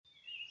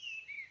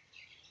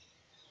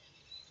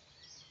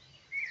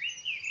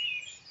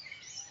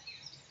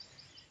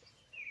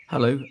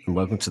Hello and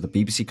welcome to the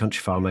BBC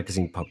Country File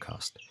Magazine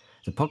podcast,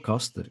 the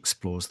podcast that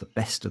explores the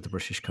best of the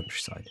British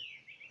countryside.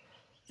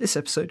 This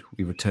episode,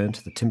 we return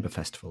to the Timber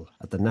Festival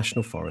at the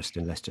National Forest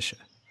in Leicestershire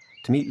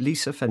to meet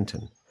Lisa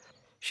Fenton.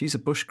 She's a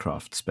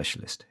bushcraft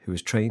specialist who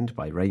was trained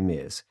by Ray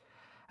Mears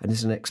and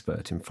is an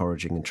expert in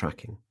foraging and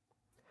tracking.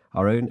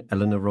 Our own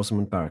Eleanor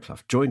Rosamond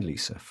Barraclough joined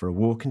Lisa for a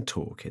walk and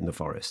talk in the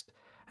forest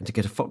and to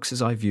get a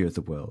fox's eye view of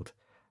the world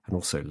and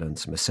also learn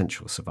some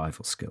essential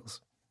survival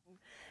skills.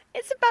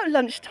 It's about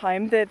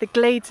lunchtime. The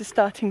glades are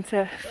starting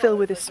to fill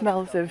with the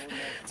smells of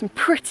some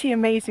pretty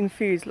amazing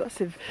foods, lots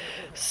of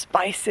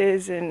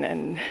spices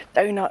and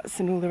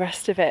donuts and all the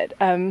rest of it.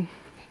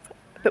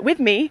 But with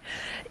me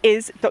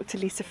is Dr.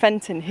 Lisa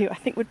Fenton, who I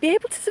think would be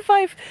able to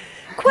survive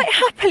quite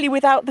happily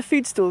without the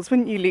food stalls,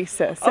 wouldn't you,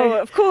 Lisa? So,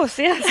 of course,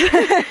 yes.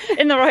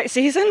 In the right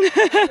season.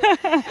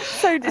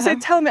 So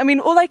tell me, I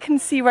mean, all I can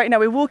see right now,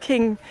 we're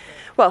walking,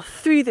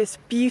 through this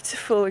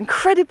beautiful,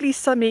 incredibly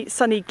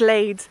sunny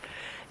glade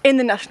in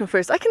the National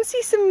Forest. I can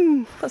see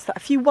a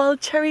few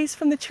wild cherries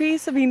from the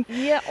trees. I mean...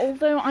 Yeah,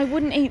 although I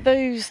wouldn't eat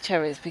those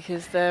cherries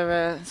because they're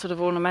a sort of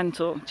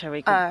ornamental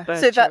cherry called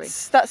bird cherry.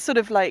 That's sort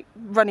of like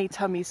runny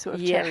tummy sort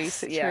of cherry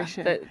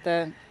situation.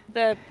 Yeah,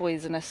 they're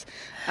poisonous.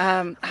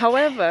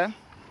 However,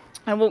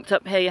 I walked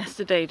up here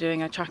yesterday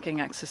doing a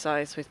tracking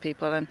exercise with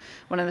people, and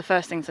one of the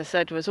first things I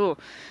said was,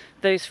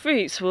 those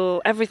fruits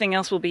everything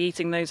else will be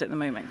eating those at the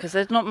moment because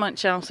there's not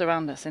much else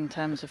around us in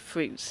terms of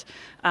fruits.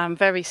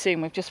 Very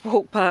soon, we've just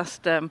walked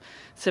past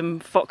some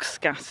fox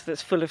scat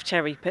that's full of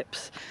cherry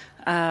pips,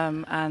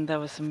 and there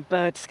was some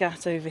bird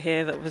scat over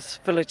here that was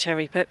full of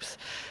cherry pips.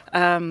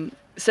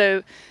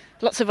 So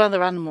lots of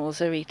other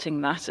animals are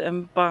eating that,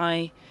 and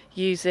by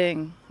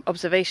using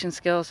observation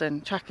skills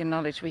and tracking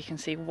knowledge, we can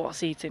see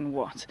what's eating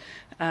what,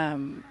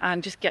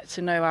 and just get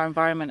to know our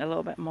environment a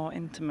little bit more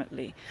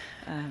intimately.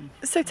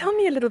 So tell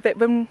me a little bit,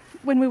 when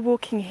we're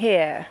walking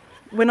here,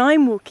 when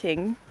I'm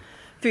walking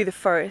through the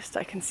forest,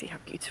 I can see how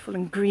beautiful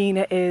and green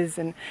it is,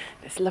 and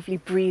this lovely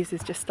breeze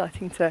is just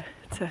starting to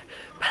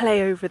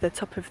play over the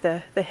top of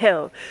the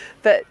hill.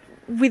 But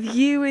with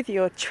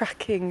your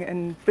tracking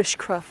and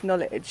bushcraft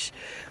knowledge,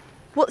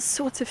 what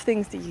sort of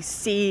things do you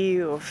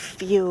see or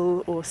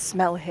feel or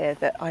smell here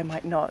that I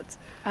might not?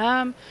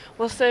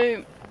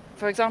 So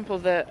for example,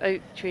 the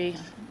oak tree,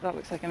 that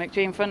looks like an oak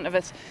tree in front of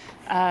us,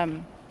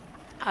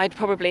 I'd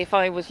probably, if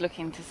I was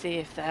looking to see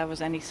if there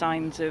was any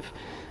signs of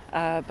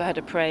bird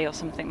of prey or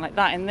something like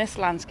that in this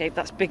landscape,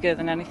 that's bigger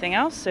than anything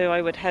else, so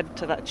I would head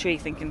to that tree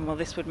thinking,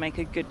 this would make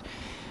a good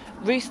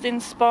roosting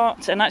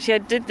spot. And actually I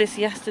did this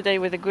yesterday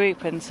with a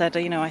group and said,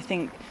 I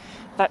think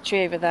that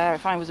tree over there,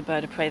 if I was a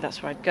bird of prey,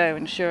 that's where I'd go.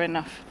 And sure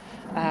enough,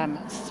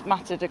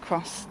 smattered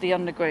across the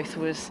undergrowth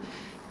was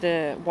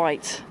the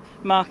white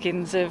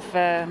markings of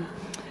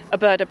a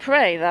bird of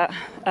prey that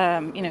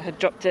had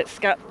dropped its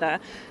scat there.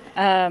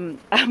 And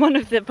one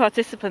of the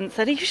participants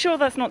said, "Are you sure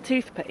that's not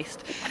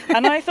toothpaste?"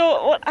 And I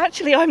thought,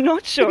 actually, I'm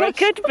not sure. It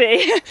could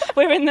be.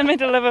 We're in the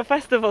middle of a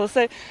festival,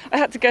 so I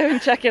had to go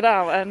and check it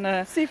out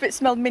and see if it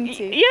smelled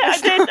minty. Yeah,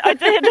 I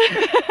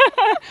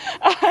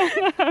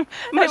did.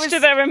 Much to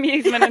their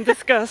amusement and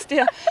disgust.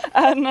 Yeah,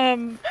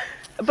 and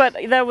but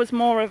there was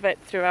more of it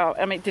throughout.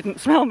 I mean, it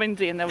didn't smell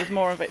minty, and there was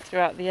more of it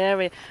throughout the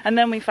area. And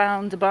then we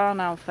found a barn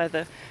owl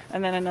feather,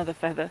 and then another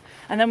feather,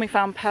 and then we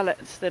found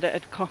pellets that it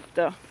had coughed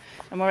up.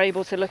 And we're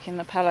able to look in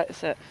the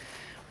pellets at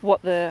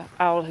what the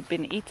owl had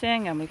been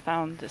eating, and we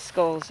found the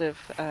skulls of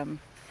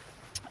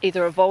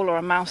either a vole or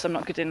a mouse. I'm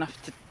not good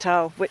enough to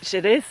tell which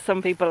it is.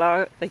 Some people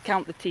are. They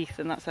count the teeth,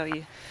 and that's how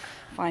you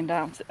find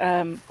out.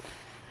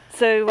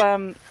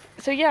 So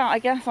yeah, I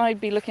guess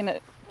I'd be looking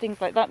at things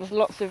like that. There's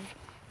lots of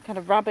kind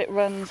of rabbit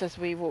runs as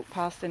we walk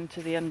past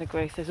into the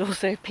undergrowth. There's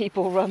also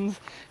people runs.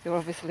 You're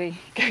obviously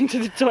going to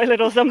the toilet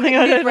or something.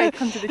 I don't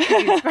break under the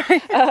trees,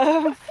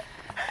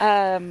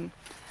 right?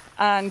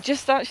 And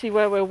just actually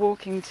where we're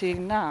walking to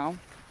now,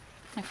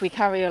 if we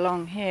carry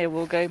along here,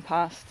 we'll go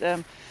past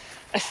a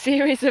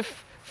series of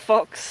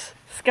fox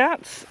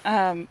scats.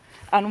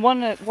 And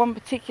one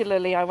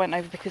particularly I went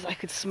over because I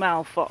could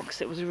smell fox.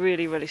 It was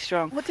really, really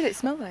strong. What did it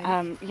smell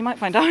like? You might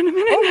find out in a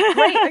minute. Oh,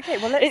 great. Okay,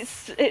 well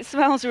it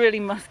smells really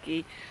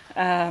musky.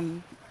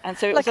 And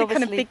so it like was a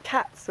kind of big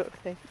cat sort of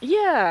thing.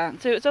 Yeah.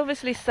 So it's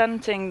obviously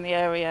scenting the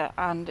area,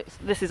 and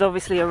this is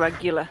obviously a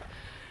regular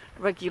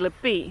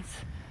beat.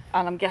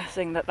 And I'm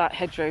guessing that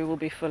hedgerow will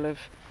be full of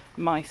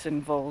mice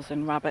and voles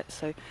and rabbits.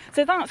 So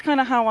that's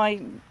kind of how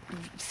I'm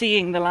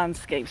seeing the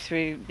landscape,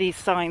 through these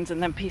signs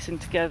and then piecing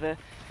together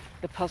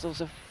the puzzles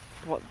of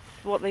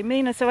what they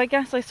mean. And so I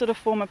guess I sort of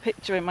form a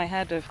picture in my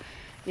head of,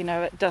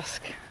 at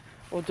dusk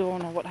or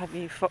dawn or what have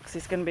you, fox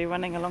is going to be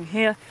running along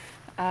here.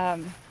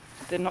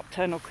 The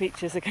nocturnal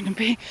creatures are going to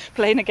be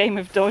playing a game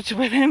of dodge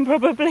with him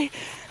probably.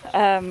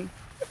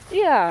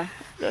 Yeah,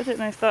 I don't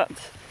know if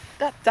that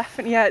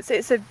definitely, yeah,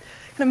 it's a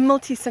kind of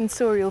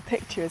multi-sensorial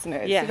picture, isn't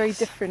it? It's a very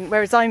different,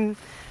 whereas I'm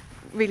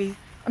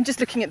just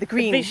looking at the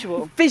green.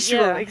 Visual,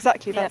 yeah.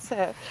 Exactly, that's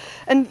it.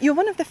 And you're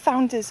one of the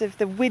founders of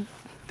the Wood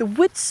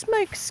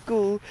Smoke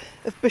School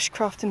of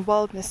Bushcraft and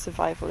Wilderness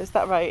Survival, is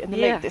that right, in the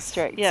Lake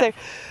District? Yeah. So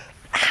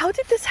how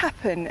did this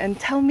happen? And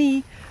tell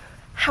me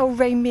how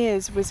Ray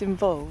Mears was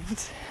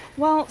involved.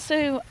 Well,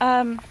 so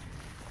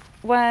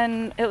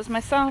when it was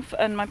myself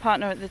and my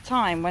partner at the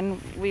time, when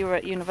we were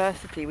at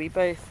university, we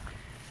both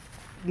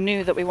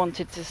knew that we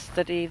wanted to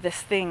study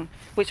this thing,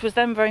 which was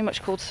then very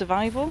much called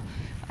survival,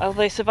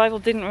 although survival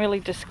didn't really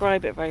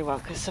describe it very well,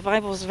 because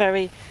survival was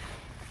very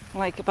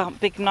like about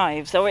big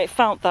knives, or it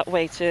felt that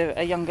way to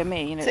a younger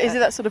me. You know, so is it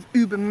that sort of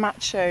uber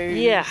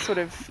macho, sort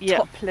of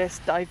topless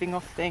diving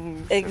off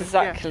things?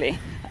 Exactly.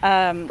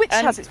 Which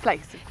has its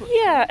place, of course.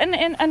 Yeah,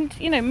 and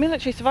you know,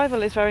 military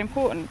survival is very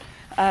important,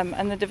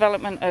 and the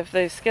development of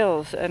those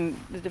skills and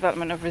the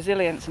development of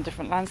resilience in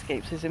different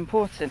landscapes is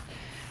important.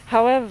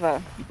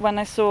 However, when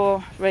I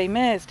saw Ray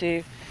Mears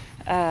do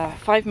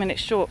 5-minute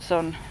shorts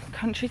on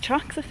country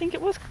tracks, I think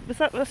it was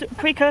that a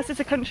precursor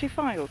to Country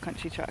File,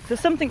 country tracks, or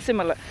something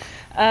similar,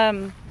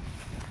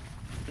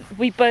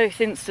 we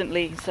both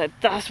instantly said,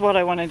 that's what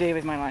I want to do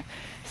with my life.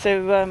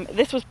 So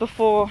this was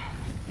before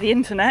the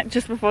internet,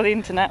 just before the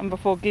internet and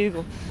before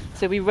Google.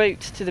 So we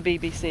wrote to the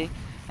BBC,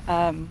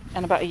 and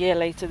about a year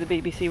later the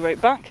BBC wrote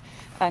back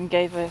and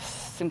gave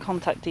us some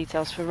contact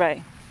details for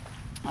Ray.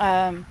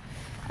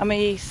 And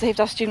we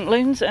saved our student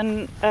loans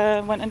and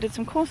went and did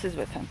some courses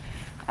with him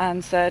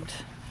and said,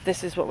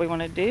 this is what we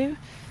want to do.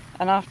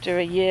 And after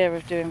a year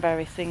of doing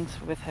various things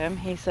with him,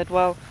 he said,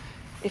 well,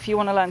 if you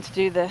want to learn to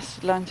do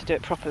this, learn to do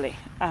it properly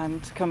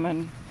and come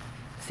and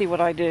see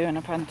what I do and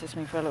apprentice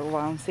me for a little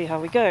while and see how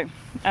we go.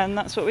 And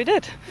that's what we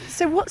did.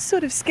 So what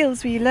sort of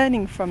skills were you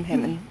learning from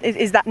him? And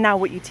is that now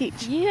what you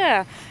teach?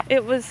 Yeah,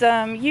 it was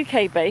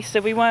UK based, so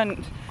we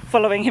weren't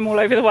following him all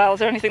over the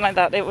world or anything like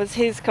that. It was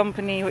his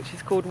company, which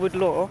is called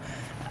Woodlaw,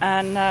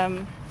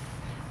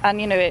 and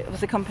you know, it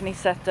was a company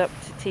set up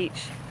to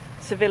teach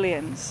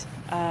civilians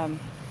a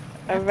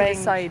range.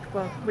 Decide,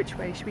 well, which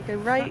way should we go?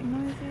 Right?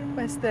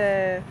 Where's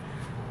the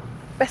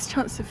best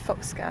chance of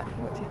foxscat?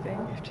 What do you think?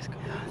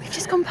 We've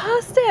just gone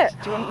past it.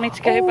 Do you want me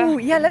to go back? Oh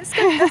yeah, let's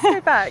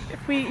go back.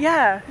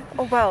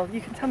 Oh well,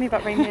 you can tell me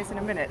about Ray Mears in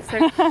a minute.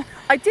 So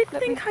I did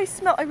think I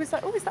smelled. I was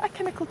like, oh, is that a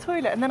chemical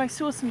toilet? And then I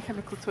saw some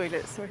chemical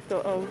toilets, so I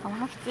thought, oh, I'll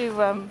have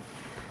to.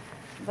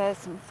 There's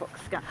some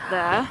foxscat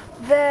there.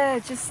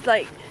 They're just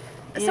like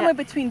somewhere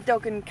between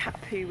dog and cat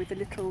poo with the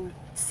little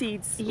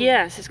seeds.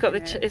 Yes, it's got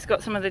it's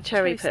got some of the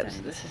cherry Cherry pips.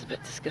 stones. This is a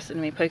bit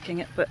disgusting me poking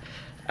it, but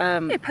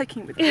Yeah,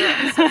 poking it with the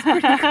grass. That's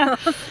pretty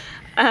cool.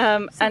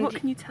 So and what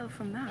can you tell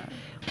from that?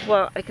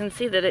 well, I can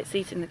see that it's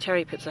eating the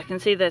cherry pips. I can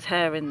see there's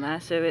hair in there,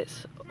 so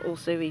it's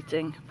also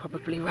eating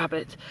probably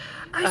rabbit.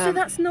 Oh, so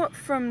that's not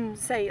from,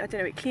 say, I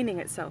don't know, it cleaning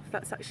itself.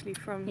 That's actually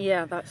from.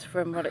 Yeah, that's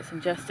from what it's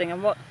ingesting.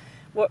 And what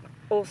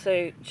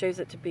also shows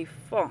it to be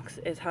fox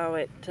is how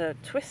it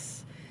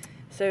twists.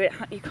 So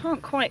you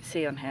can't quite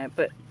see on here,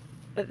 but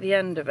at the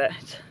end of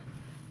it,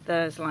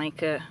 there's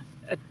like a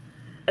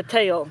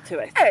tail to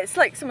it. Yeah, it's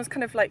like someone's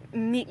kind of like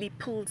neatly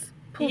pulled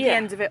the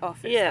end of it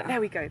off. It's like, there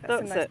we go.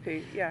 That's a nice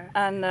poo. Yeah.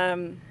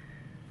 And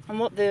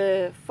what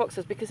the fox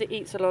does, because it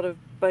eats a lot of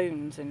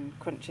bones and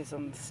crunches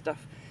on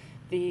stuff,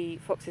 the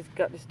fox's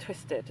gut is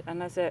twisted,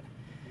 and as it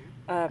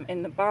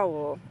in the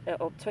bowel,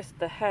 it'll twist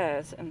the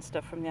hairs and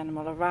stuff from the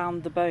animal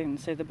around the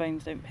bones, so the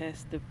bones don't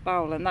pierce the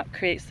bowel, and that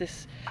creates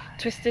this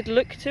twisted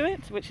look to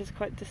it, which is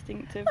quite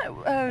distinctive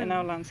in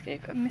our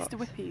landscape. Mr.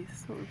 Whippy's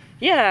sort of.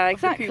 Yeah, of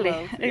the poo exactly,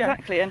 world. Yeah.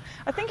 exactly. And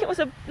I think it was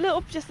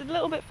just a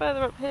little bit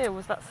further up here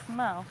was that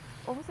smell,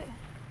 or was it?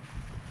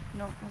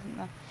 No, it wasn't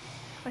there.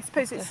 I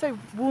suppose it's so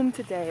warm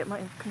today, it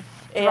might have kind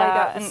of dried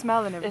out the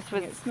smell and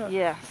everything. It's not.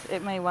 Yes,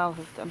 it may well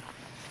have done.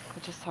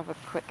 We'll just have a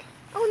quick.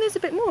 Oh, and there's a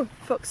bit more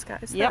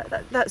foxscat. Yep.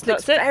 That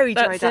looks very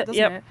dried out,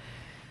 doesn't it?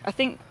 I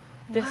think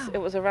it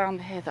was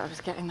around here that I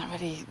was getting that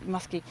really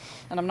musky,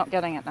 and I'm not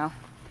getting it now.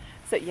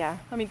 So yeah,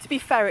 I mean, to be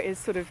fair, it is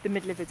sort of the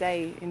middle of the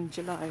day in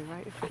July,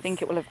 right? I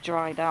think it will have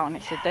dried out, and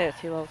it's a day or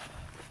two old.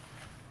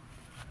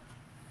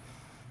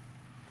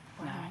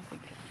 Wow. No, I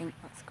think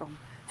that's gone.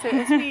 So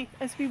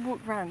as we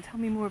walk around, tell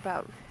me more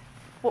about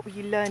what were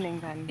you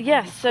learning then?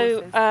 Yes,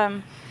 so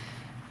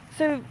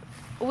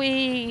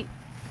we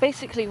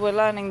basically were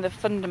learning the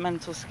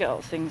fundamental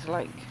skills, things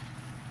like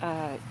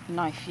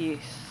knife use,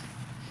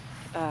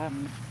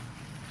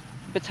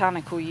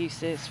 botanical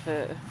uses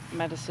for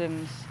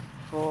medicines,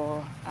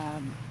 for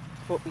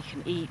what we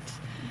can eat,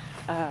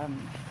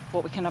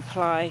 what we can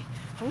apply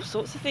for all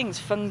sorts of things,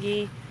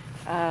 fungi,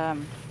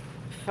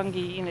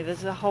 you know,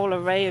 there's a whole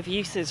array of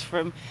uses,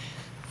 from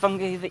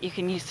fungi that you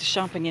can use to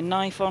sharpen your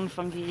knife on,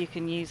 fungi you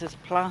can use as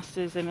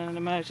plasters in an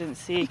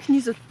emergency. You can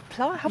use a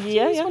plaster? How would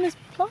you use one as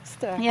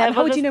plaster? Yeah, and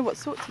how would you know what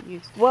sort to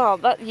use? Well,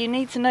 you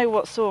need to know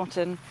what sort,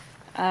 and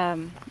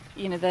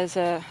you know, there's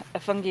a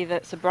fungi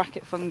that's a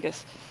bracket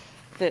fungus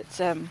that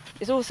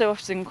is also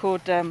often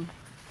called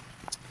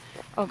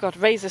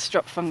razor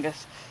strop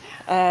fungus,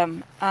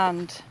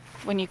 and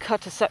when you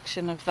cut a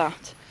section of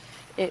that,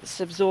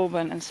 it's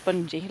absorbent and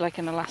spongy like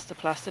an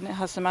elastoplast, and it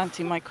has some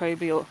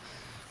antimicrobial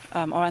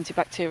or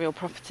antibacterial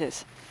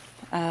properties,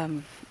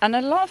 and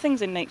a lot of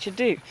things in nature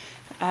do.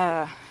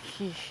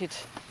 You could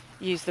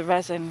use the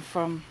resin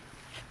from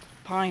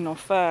pine or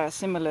fir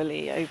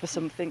similarly over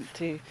something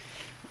to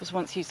was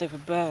once used over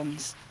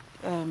burns,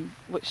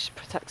 which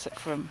protects it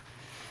from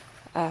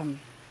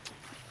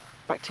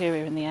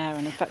bacteria in the air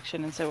and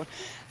infection and so on.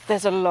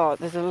 There's a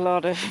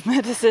lot of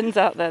medicines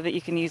out there that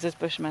you can use as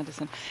bush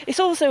medicine. It's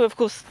also, of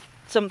course,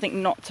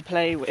 something not to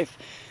play with.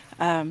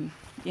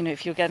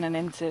 If you're getting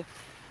into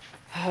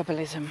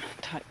herbalism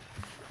type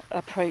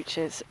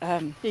approaches.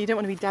 You don't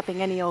want to be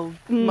dabbing any old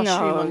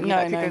mushroom on you.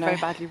 That could go very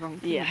badly wrong.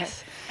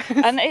 Yes.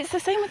 And it's the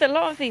same with a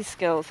lot of these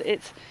skills.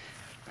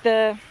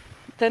 They're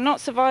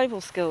not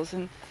survival skills,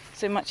 and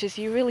so much as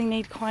you really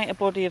need quite a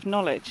body of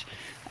knowledge,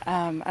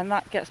 and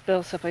that gets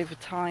built up over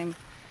time.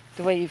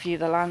 The way you view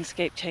the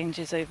landscape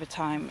changes over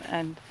time,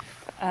 and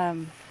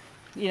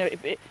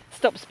it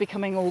stops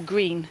becoming all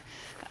green,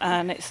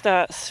 and it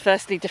starts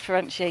firstly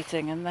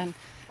differentiating, and then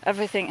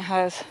everything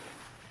has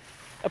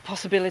a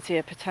possibility,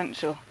 a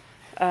potential,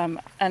 and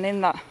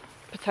in that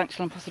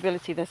potential and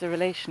possibility there's a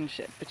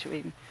relationship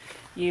between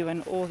you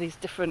and all these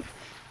different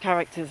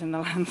characters in the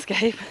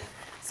landscape.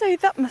 So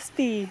that must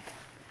be,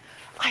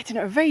 I don't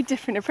know, a very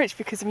different approach,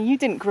 because you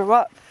didn't grow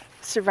up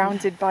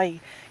surrounded by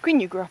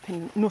green. You grew up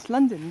in North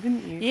London,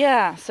 didn't you?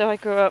 Yeah, so I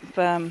grew up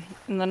in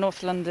the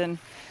North London,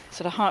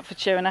 sort of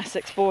Hertfordshire and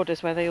Essex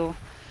borders, where they all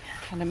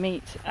kind of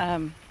meet,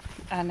 and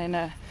in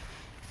a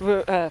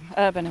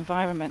urban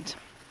environment.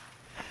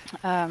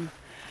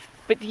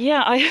 But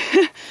yeah,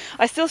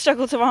 I still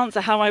struggle to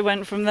answer how I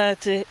went from there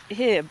to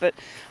here, but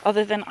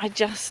other than I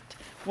just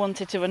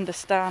wanted to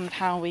understand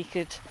how we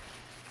could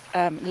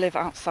live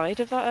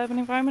outside of that urban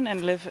environment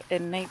and live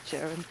in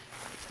nature, and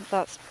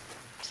that's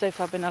so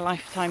far been a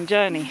lifetime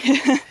journey.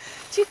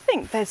 Do you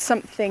think there's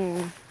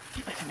something,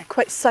 I don't know,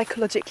 quite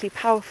psychologically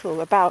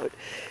powerful about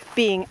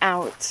being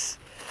out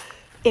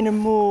in a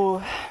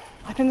more,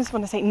 I don't just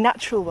want to say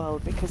natural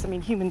world, because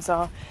humans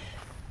are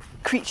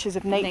creatures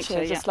of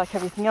nature just like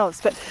everything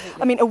else, but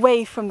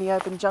away from the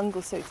urban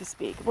jungle, so to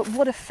speak?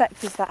 What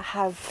effect does that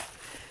have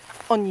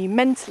on you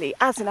mentally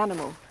as an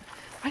animal?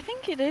 I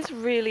think it is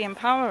really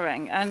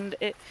empowering, and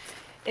it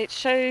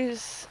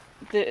shows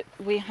that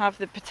we have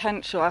the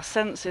potential, our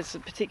senses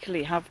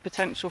particularly have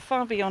potential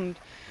far beyond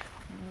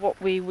what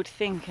we would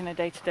think in a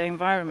day-to-day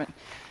environment.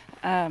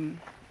 I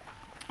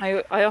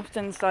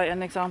often cite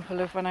an example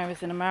of when I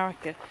was in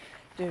America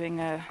doing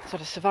a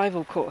sort of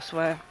survival course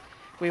where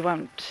we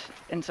went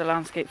into the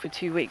landscape for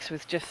 2 weeks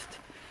with just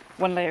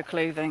one layer of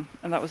clothing,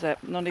 and that was it,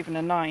 not even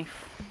a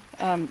knife.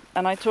 And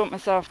I taught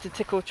myself to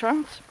tickle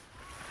trout.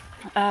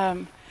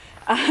 And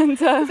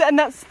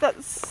that's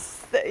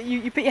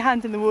you put your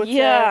hand in the water.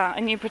 Yeah,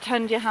 and you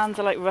pretend your hands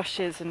are like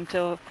rushes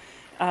until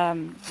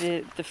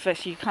the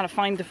fish, you kind of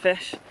find the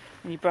fish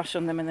and you brush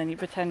on them, and then you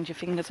pretend your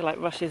fingers are like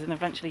rushes, and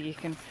eventually you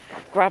can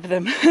grab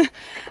them.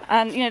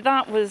 And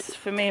that was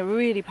for me a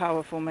really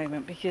powerful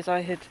moment, because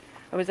I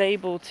was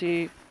able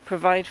to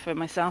provide for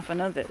myself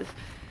and others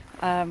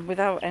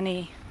without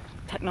any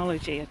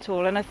technology at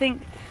all. And I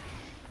think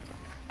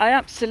I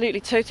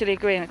absolutely totally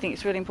agree, and I think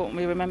it's really important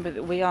we remember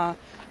that we are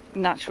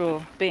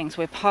natural beings,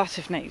 we're part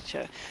of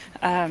nature,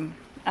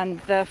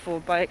 and therefore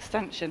by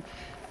extension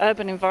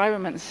urban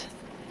environments,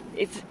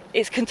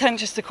 it's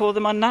contentious to call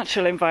them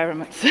unnatural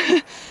environments.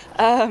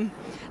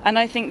 And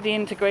I think the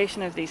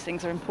integration of these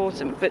things are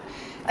important.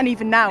 And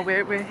even now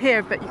we're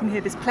here, but you can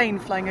hear this plane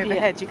flying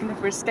overhead. Yeah. You can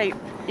never escape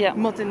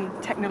modern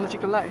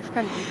technological life,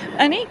 can you?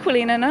 And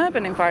equally in an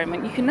urban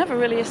environment, you can never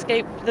really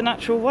escape the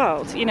natural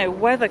world.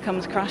 Weather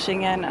comes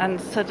crashing in,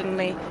 and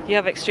suddenly you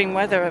have extreme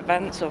weather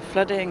events or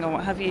flooding or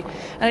what have you.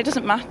 And it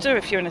doesn't matter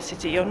if you're in a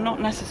city, you're not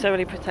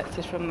necessarily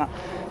protected from that.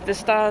 The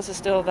stars are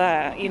still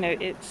there.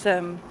 It's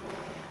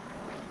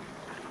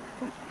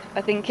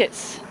I think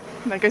it's...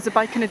 There goes a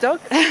bike and a dog.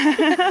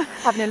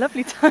 Having a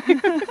lovely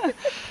time.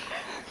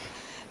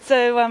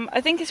 So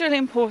I think it's really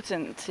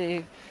important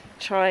to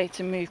try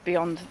to move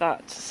beyond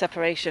that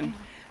separation,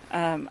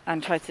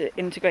 and try to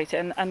integrate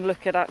it and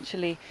look at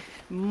actually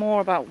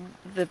more about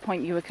the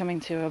point you were coming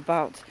to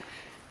about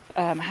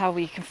how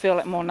we can feel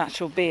like more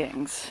natural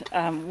beings,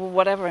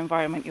 whatever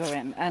environment you're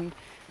in. And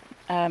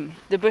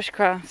the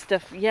bushcraft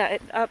stuff,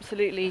 it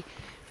absolutely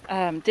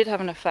did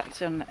have an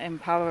effect on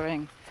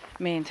empowering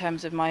me in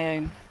terms of my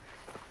own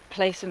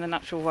place in the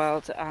natural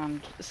world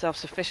and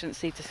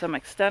self-sufficiency to some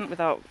extent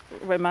without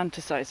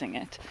romanticising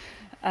it.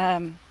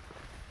 And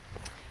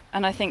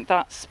I think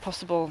that's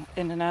possible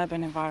in an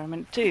urban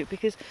environment too,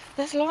 because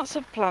there's lots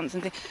of plants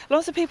and things.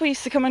 Lots of people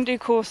used to come and do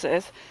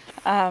courses,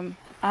 and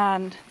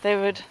they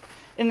would,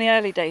 in the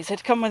early days,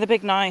 they'd come with a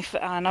big knife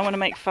and I want to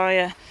make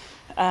fire,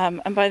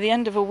 and by the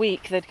end of a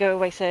week they'd go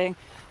away saying,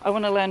 I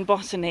want to learn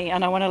botany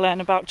and I want to learn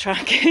about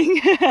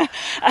tracking.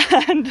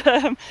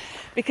 And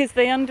because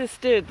they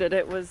understood that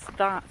it was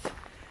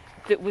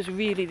that was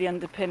really the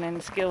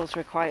underpinning skills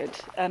required.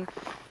 And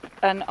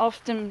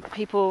often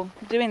people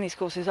doing these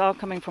courses are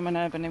coming from an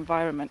urban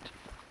environment.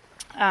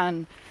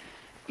 And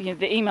the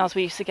emails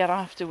we used to get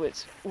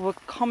afterwards were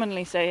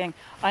commonly saying,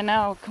 I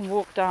now can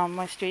walk down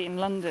my street in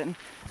London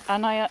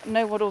and I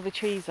know what all the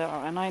trees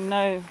are and I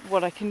know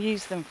what I can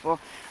use them for.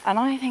 And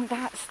I think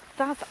that's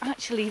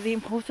actually the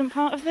important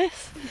part of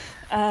this.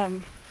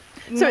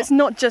 So it's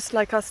not just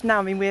like us now.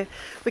 I mean, we're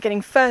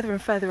getting further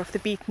and further off the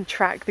beaten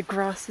track. The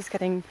grass is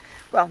getting,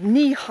 well,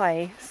 knee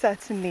high,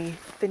 certainly,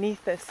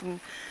 beneath us. And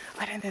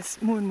I don't know,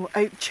 there's more and more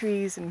oak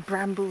trees and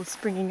brambles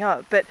springing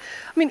up. But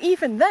I mean,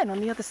 even then,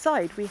 on the other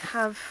side, we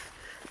have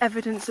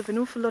evidence of an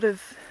awful lot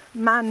of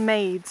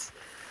man-made,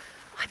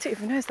 I don't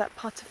even know, is that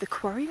part of the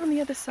quarry on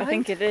the other side? I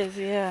think it is,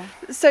 yeah.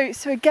 So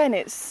again,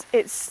 it's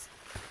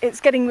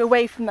getting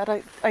away from that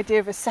idea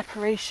of a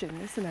separation,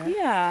 isn't it?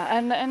 Yeah,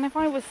 and if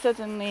I was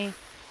suddenly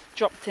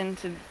dropped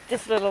into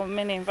this little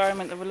mini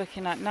environment that we're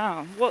looking at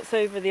now, what's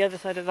over the other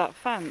side of that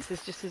fence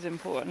is just as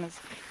important as,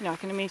 you know, I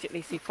can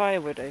immediately see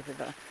firewood over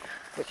there,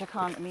 which I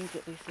can't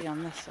immediately see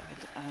on this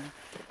side.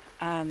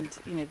 And,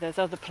 you know, there's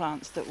other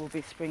plants that will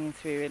be springing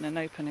through in an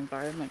open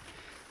environment.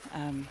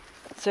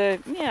 So,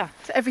 yeah.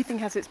 So everything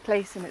has its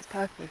place and its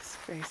purpose,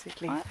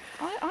 basically.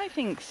 I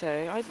think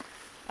so.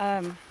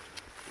 I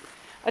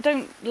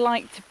don't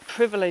like to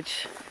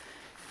privilege,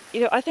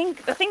 you know, I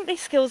think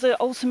these skills are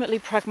ultimately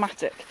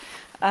pragmatic,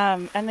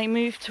 and they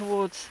move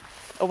towards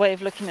a way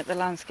of looking at the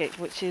landscape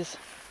which is,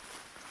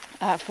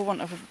 for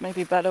want of a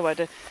maybe better word,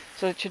 a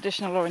sort of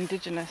traditional or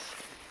indigenous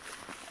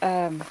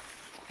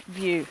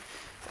view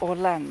or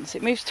lens.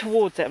 It moves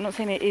towards it. I'm not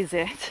saying it is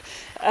it.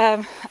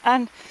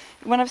 And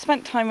when I've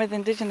spent time with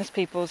indigenous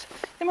peoples,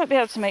 they might be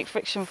able to make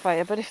friction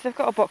fire, but if they've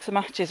got a box of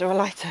matches or a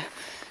lighter,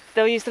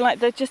 they'll use the light.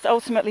 They're just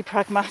ultimately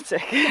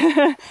pragmatic.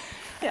 Yeah,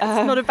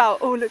 it's not about,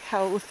 oh, look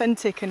how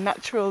authentic and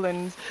natural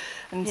and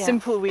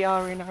simple we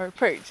are in our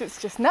approach.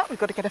 It's just, now we've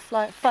got to get a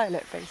fire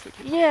lit,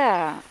 basically.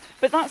 Yeah,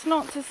 but that's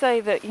not to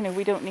say that, you know,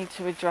 we don't need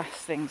to address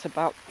things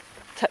about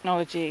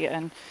technology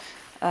and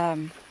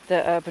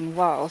the urban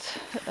wild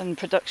and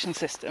production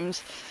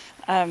systems.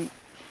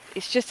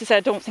 It's just to say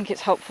I don't think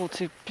it's helpful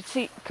to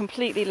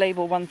completely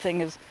label one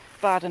thing as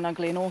bad and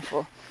ugly and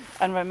awful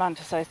and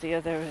romanticise the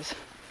other as...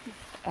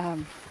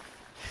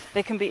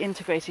 they can be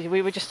integrated.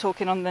 We were just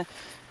talking on the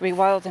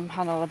rewilding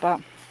panel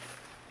about,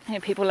 you know,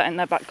 people letting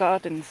their back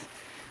gardens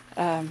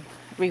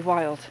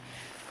rewild,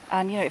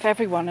 and, you know, if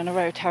everyone in a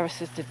row of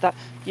terraces did that,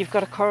 you've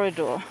got a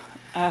corridor.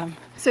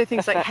 So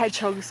things like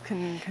hedgehogs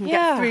can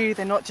get through.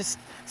 They're not just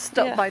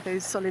stuck by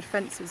those solid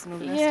fences and all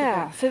the rest of it.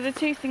 Yeah, so the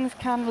two things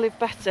can live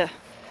better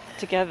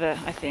together,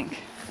 I think.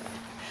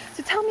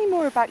 So tell me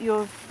more about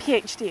your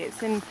PhD.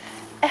 It's in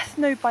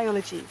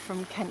ethnobiology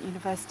from Kent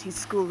University's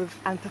School of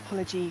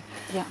Anthropology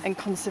and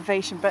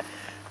Conservation. But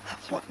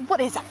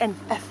what is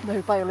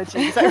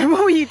ethnobiology?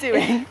 What were you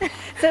doing?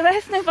 So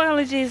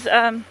ethnobiology is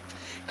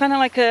kind of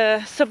like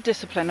a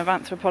subdiscipline of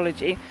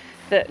anthropology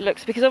that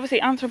looks, because obviously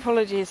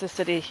anthropology is a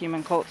study of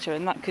human culture,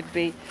 and that could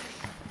be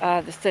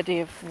the study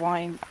of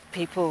why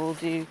people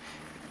do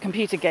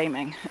computer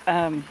gaming.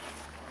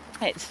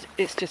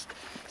 It's just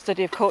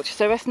study of culture.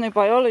 So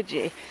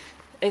ethnobiology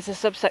is a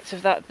subsect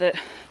of that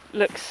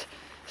looks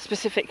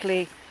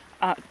specifically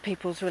at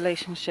people's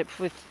relationship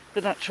with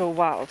the natural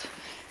world.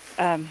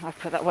 I've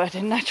put that word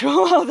in,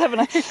 natural world, haven't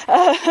I?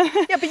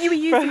 Yeah, but you were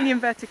using the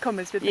inverted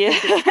commas with the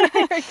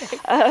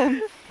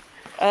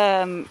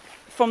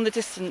from the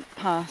distant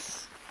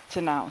past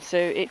to now.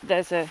 So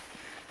there's a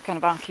kind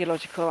of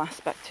archaeological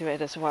aspect to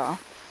it as well.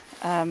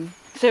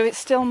 So it's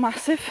still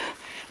massive.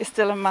 It's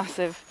still a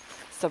massive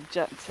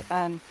subject.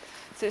 And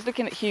so it's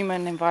looking at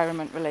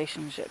human-environment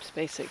relationships,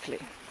 basically,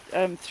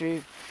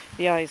 through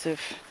the eyes of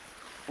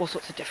all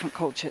sorts of different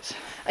cultures.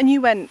 And you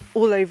went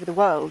all over the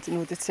world in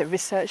order to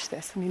research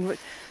this. I mean,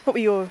 what were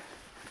your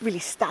really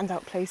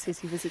standout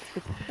places you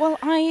visited? Well,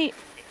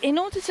 in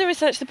order to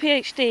research the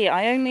PhD,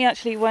 I only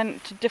actually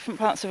went to different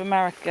parts of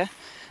America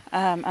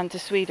and to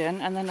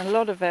Sweden, and then a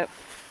lot of it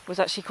was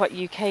actually quite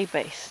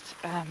UK-based,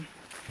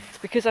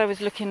 because I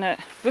was looking at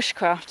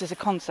bushcraft as a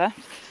concept,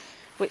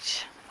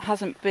 which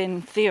hasn't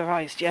been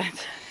theorised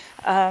yet,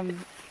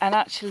 and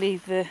actually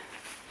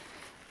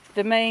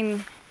the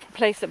main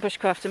place that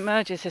bushcraft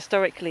emerges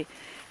historically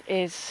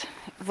is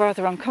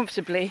rather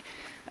uncomfortably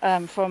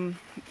from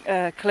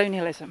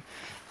colonialism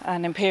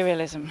and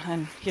imperialism,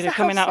 and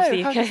coming out of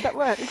the UK. How does that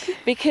work?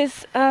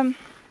 Because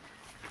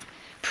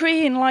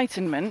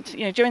pre-Enlightenment,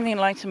 during the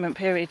Enlightenment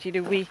period,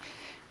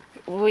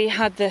 we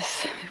had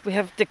this. We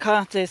have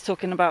Descartes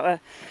talking about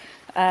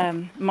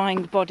a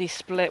mind-body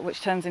split,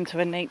 which turns into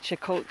a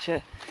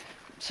nature-culture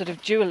sort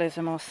of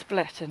dualism or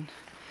split, and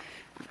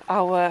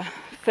our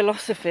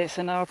philosophies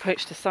and our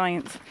approach to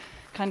science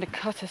kind of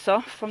cut us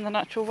off from the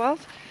natural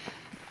world,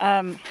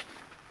 and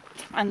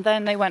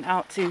then they went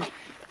out to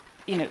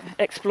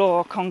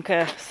explore,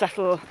 conquer,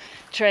 settle,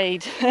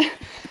 trade,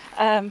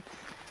 and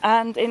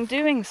in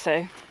doing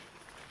so,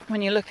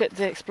 when you look at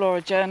the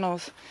explorer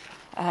journals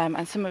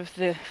and some of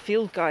the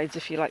field guides,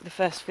 if you like, the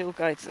first field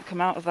guides that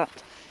come out of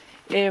that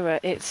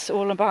era, it's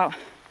all about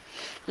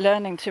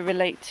learning to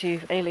relate to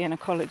alien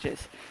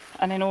ecologies,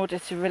 and in order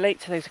to relate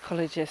to those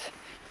ecologies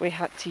we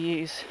had to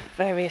use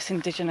various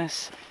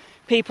indigenous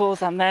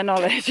peoples and their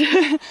knowledge.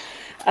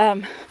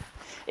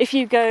 If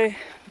you go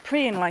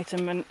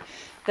pre-Enlightenment,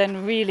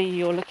 then really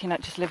you're looking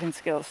at just living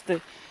skills,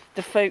 the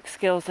folk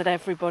skills that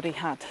everybody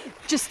had.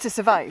 Just to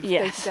survive,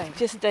 yes, day to day.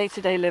 Just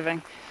day-to-day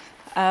living.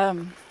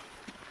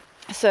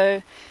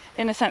 So,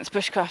 in a sense,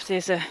 bushcraft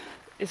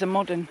is a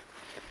modern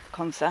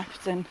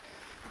concept, and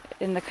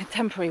in the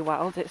contemporary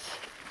world, it's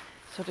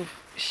sort of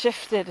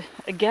shifted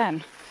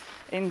again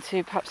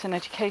into perhaps an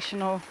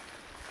educational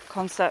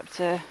concept,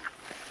 a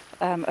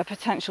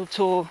potential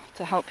tool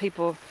to help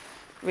people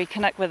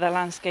reconnect with their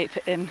landscape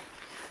in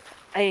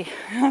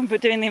but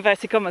doing the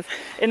inverted commas,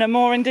 in a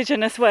more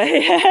indigenous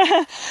way.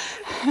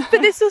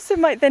 But this also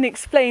might then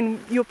explain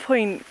your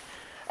point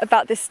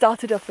about this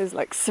started off as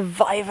like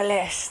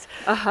survivalist,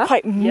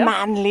 quite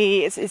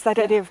manly. It's that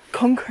idea of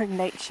conquering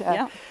nature.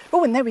 Yeah.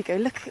 Oh, and there we go.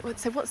 Look at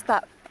what's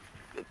that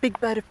big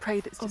bird of prey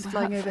that's just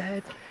flying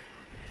overhead?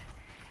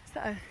 Is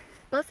that a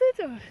buzzard?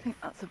 Or? I think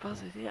that's a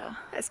buzzard. Yeah.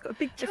 It's got a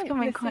big. It's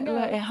coming quite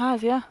low. It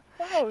has, yeah.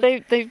 Wow.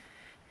 They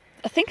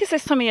I think it's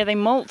this time of year they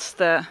molt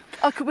the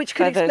which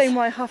could feathers. explain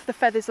why half the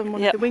feathers on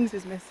one of the wings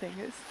is missing.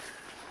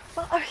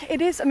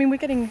 It is. I mean, we're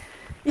getting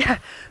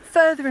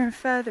further and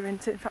further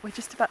into. In fact, we're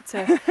just about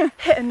to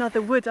hit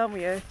another wood, aren't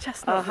we? A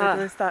chestnut wood,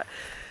 or is that?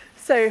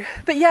 So,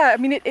 but yeah, I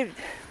mean,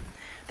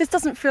 this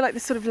doesn't feel like the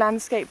sort of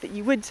landscape that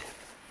you would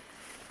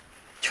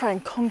try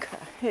and conquer.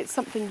 It's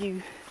something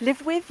you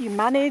live with, you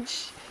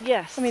manage.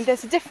 Yes. I mean,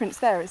 there's a difference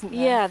there, isn't there?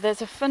 Yeah,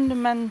 there's a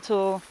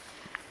fundamentally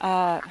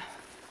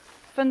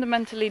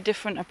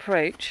different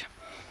approach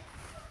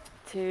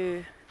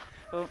to.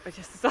 Oh, I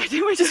just decided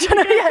we're just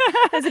trying to.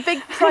 There's a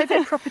big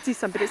private property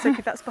sign, but it's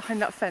okay. That's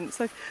behind that fence.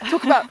 So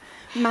talk about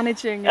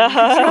managing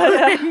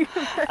and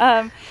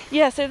controlling.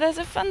 So there's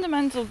a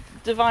fundamental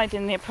divide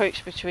in the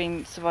approach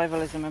between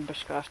survivalism and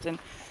bushcraft, and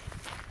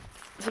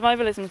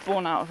survivalism is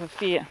born out of a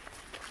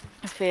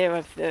fear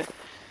of the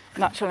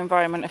natural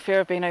environment, a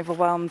fear of being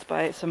overwhelmed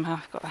by it somehow.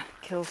 I've got a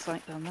kill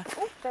site down there.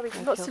 Oh, there we go.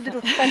 Lots of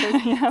little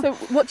feathers. So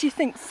what do you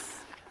think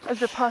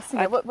of the passing?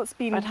 What's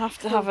been? I'd have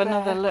to have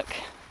another look.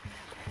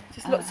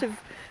 Just lots of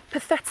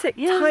pathetic,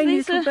 tiny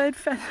little bird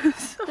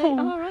feathers. They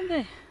are, aren't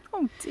they?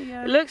 Oh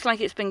dear. It looks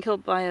like it's been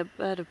killed by a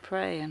bird of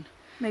prey, and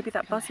maybe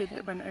that buzzard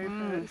that went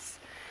over us.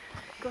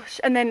 Gosh,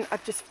 and then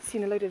I've just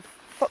seen a load of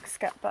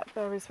foxscat back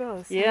there as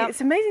well. So it's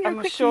amazing how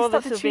quickly you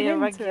start to tune into it. I'm sure this will be a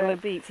regular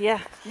beat.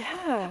 Yeah.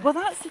 Well,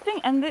 that's the thing,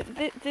 and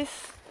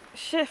this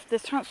shift,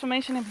 this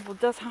transformation in people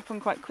does happen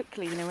quite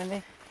quickly. You know, when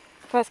they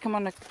first come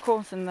on a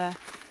course and they're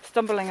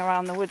stumbling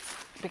around the woods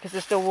because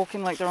they're still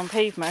walking like they're on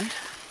pavement.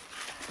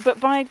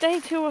 But by day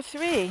 2 or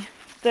 3,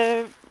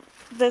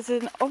 there's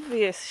an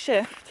obvious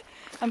shift,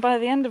 and by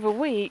the end of a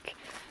week,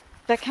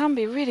 there can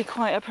be really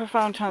quite a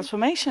profound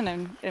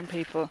transformation in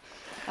people,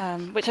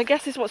 which I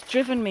guess is what's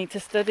driven me to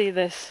study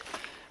this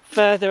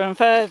further and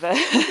further.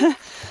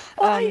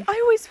 I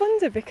always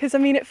wonder, because I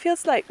mean, it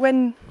feels like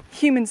when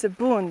humans are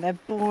born, they're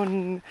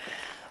born,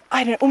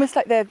 I don't know, almost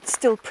like they're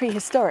still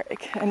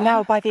prehistoric, and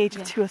now by the age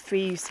of 2 or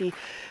 3, you see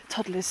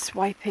toddlers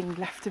swiping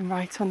left and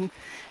right on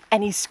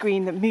any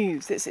screen that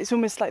moves. It's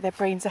almost like their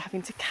brains are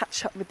having to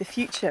catch up with the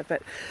future.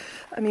 But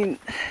I mean,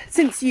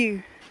 since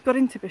you got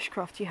into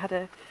bushcraft, you had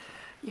a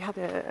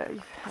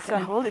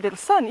little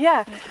son.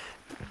 Yeah.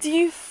 Do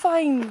you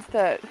find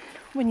that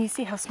when you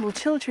see how small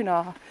children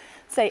are,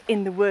 say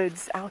in the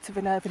woods, out of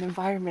an urban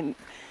environment,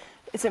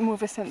 is it more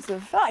of a sense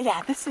of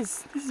this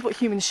is what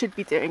humans should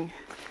be doing?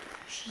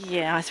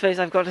 Yeah, I suppose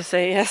I've got to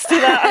say yes to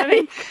that. I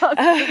mean,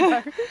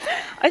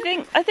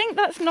 I think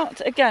that's not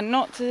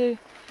to.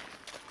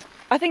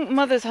 I think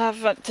mothers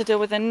have to deal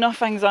with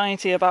enough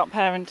anxiety about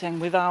parenting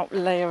without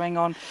layering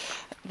on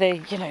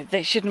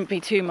they shouldn't be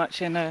too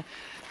much in a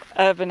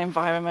urban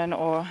environment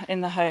or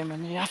in the home,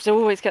 and you have to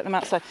always get them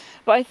outside.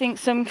 But I think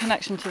some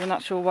connection to the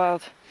natural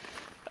world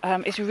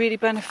is really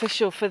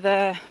beneficial for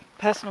their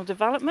personal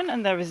development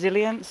and their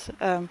resilience.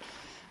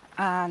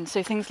 And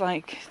so things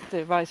like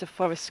the rise of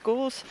forest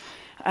schools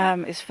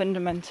is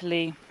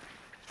fundamentally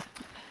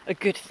a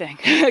good thing,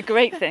 a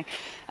great thing.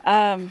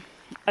 I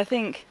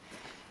think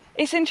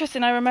it's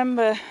interesting. I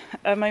remember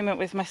a moment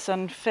with my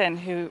son Finn,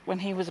 who, when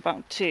he was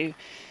about 2,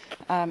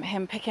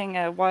 him picking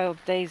a wild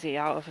daisy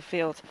out of a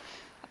field,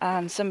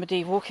 and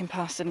somebody walking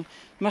past and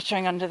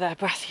muttering under their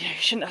breath, you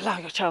shouldn't allow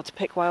your child to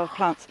pick wild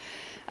plants.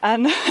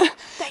 And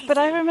but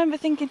I remember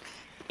thinking,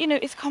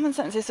 it's common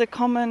sense. It's a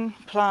common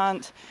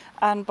plant,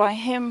 and by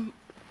him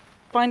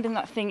finding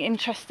that thing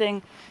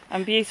interesting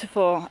and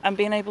beautiful and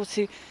being able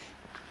to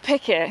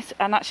pick it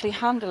and actually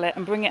handle it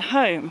and bring it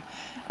home,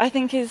 I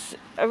think is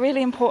a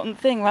really important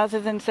thing, rather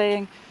than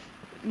saying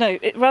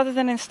rather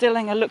than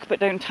instilling a look but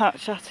don't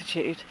touch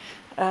attitude.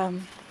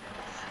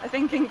 I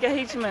think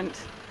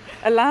engagement,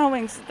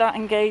 allowing that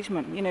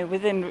engagement,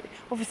 within,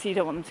 obviously you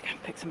don't want them to go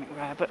and pick something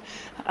rare, but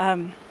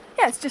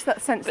it's just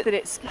that sense that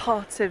it's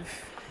part of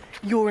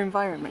your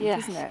environment,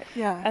 isn't it?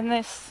 Yeah. And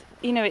this,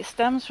 it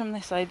stems from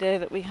this idea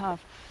that we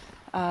have,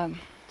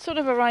 sort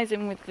of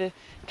arising with the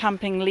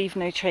camping leave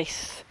no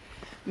trace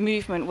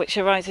movement, which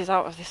arises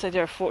out of this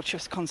idea of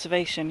fortress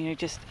conservation,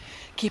 just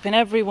keeping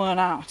everyone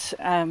out,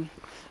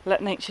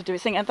 let nature do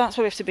its thing. And that's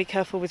why we have to be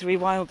careful with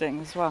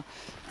rewilding as well.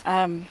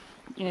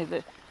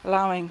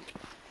 Allowing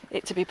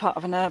it to be part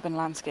of an urban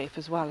landscape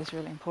as well is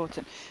really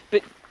important.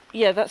 But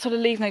that sort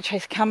of leave no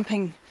trace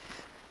camping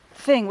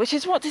thing, which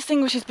is what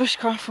distinguishes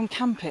bushcraft from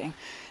camping,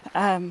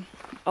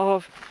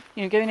 of,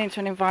 going into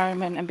an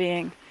environment and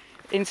being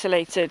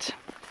insulated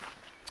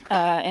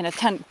in a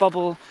tent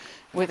bubble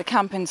with a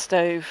camping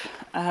stove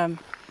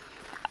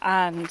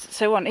and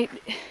so on.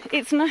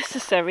 It's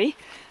necessary.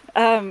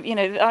 I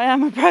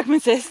am a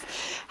pragmatist.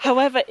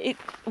 However,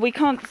 I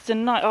can't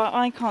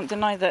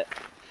deny that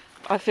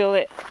I feel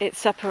it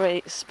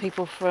separates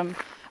people from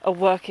a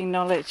working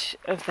knowledge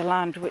of the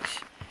land, which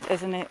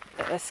isn't it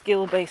a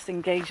skill-based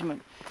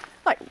engagement.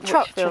 Like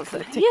truck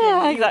chocolate.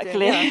 Yeah,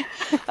 exactly.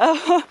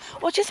 Yeah.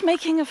 Or just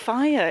making a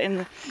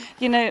fire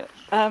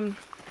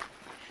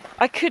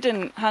I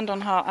couldn't hand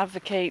on heart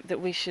advocate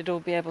that we should all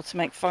be able to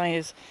make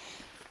fires.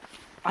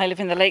 I live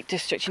in the Lake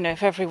District,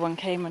 if everyone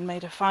came and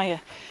made a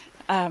fire.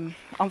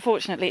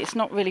 Unfortunately, it's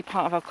not really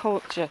part of our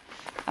culture,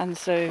 and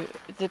so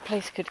the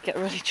place could get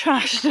really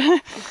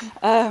trashed.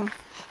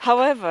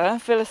 However,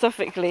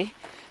 philosophically,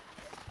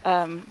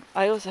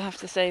 I also have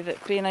to say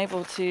that being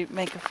able to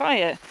make a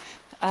fire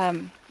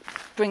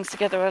brings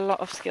together a lot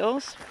of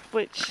skills,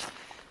 which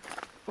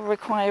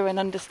require an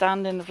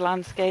understanding of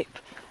landscape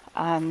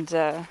and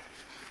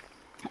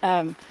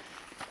an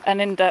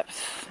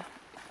in-depth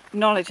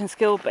knowledge and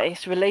skill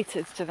base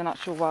related to the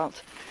natural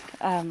world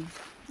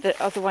that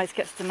otherwise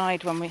gets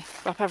denied when we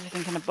wrap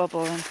everything in a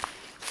bubble and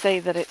say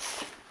that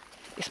it's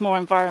more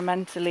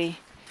environmentally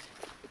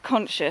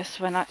conscious,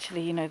 when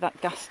actually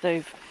that gas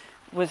stove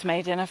was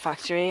made in a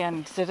factory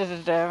and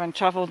and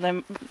travelled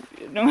them.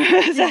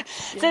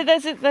 So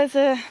there's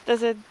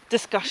a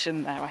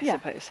discussion there, I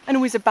suppose, and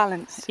always a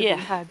balance to be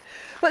had.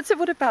 But so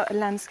what about a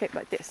landscape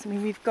like this? I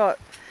mean, we've got,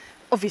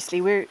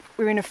 obviously we're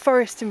in a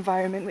forest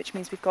environment, which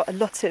means we've got a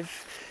lot of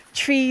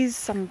trees,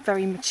 some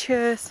very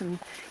mature, some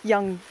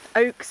young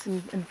oaks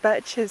and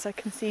birches. I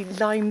can see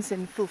limes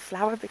in full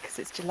flower because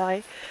it's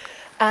July,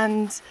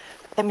 and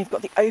then we've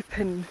got the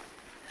open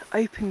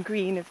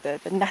green of the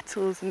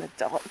nettles and the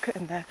dock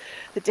and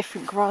the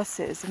different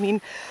grasses. I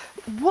mean,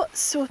 what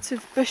sort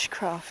of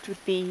bushcraft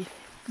would be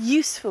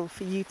useful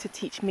for you to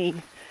teach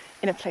me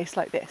in a place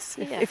like this?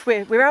 If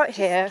we're out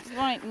here,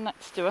 right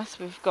next to us,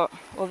 we've got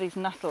all these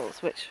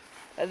nettles, which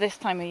at this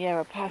time of year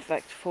are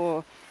perfect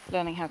for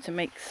learning how to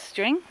make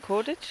string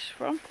cordage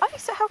from. Oh,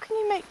 so how can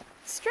you make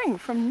string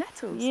from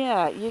nettles?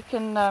 Yeah, you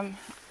can. I'll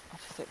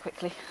just do it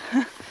quickly.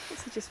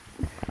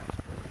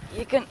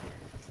 You can.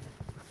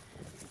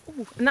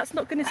 Ooh, and that's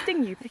not going to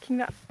sting you picking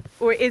that,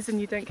 or it is and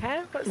you don't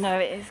care? No,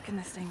 it is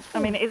going to sting. I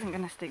mean, it isn't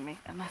going to sting me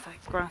unless I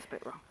grasp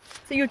it wrong.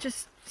 So you're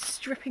just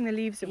stripping the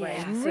leaves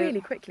away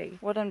really quickly.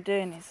 What I'm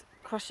doing is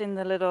crushing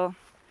the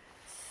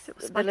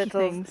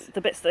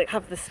bits that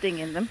have the sting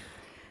in them,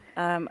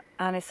 and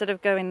instead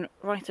of going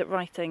right at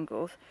right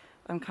angles,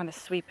 I'm kind of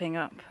sweeping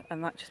up,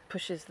 and that just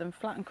pushes them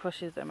flat and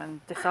crushes them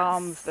and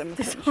disarms them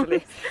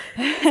essentially.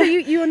 So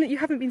you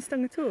haven't been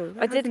stung at all?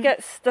 I did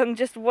get stung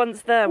just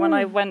once there when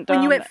I went down.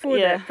 When you went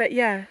further, but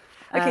yeah.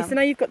 Okay, so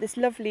now you've got this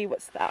lovely,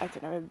 what's that? I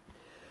don't know.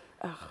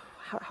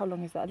 How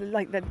long is that?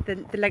 Like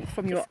the length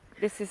from your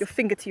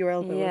finger to your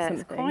elbow or something?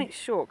 Yeah, it's quite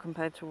short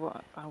compared to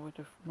what I would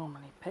have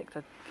normally picked.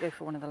 I'd go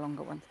for one of the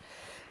longer ones.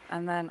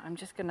 And then I'm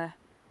just going to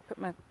put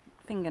my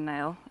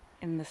fingernail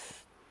in the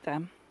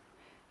stem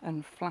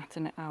and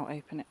flatten it out,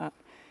 open it up,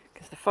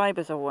 because the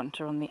fibres I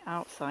want are on the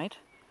outside,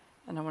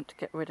 and I want to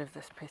get rid of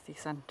this pithy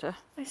centre.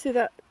 I see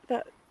that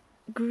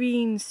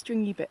green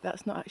stringy bit,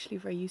 that's not actually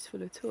very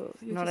useful at all.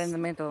 Not in the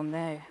middle,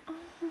 no.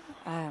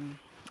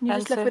 You're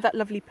just left with that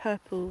lovely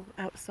purple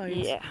outside.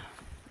 Yeah.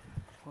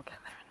 We'll get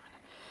there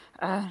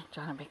in a minute.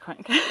 Trying to be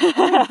quick.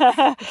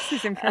 This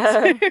is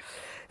impressive.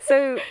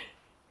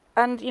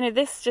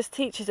 This just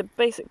teaches a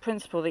basic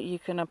principle that you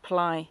can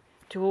apply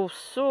to all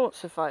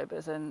sorts of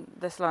fibres in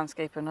this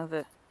landscape and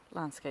other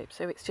landscapes.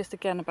 So it's just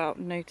again about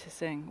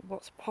noticing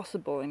what's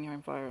possible in your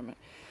environment.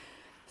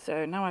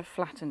 So now I've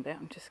flattened it,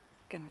 I'm just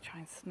going to try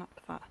and snap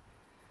that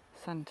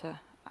centre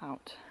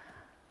out.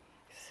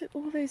 So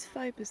all those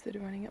fibres that are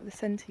running up the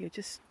centre, you're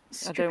just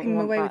stripping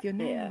them away with your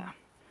nail. Yeah.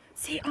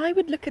 See, I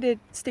would look at a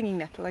stinging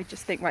nettle, I'd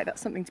just think, right,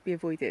 that's something to be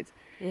avoided.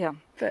 Yeah.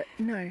 But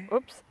no.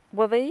 Oops.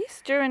 Well, they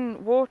used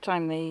during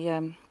wartime,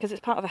 because it's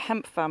part of the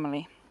hemp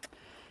family.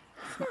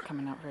 It's not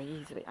coming out very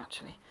easily,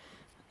 actually.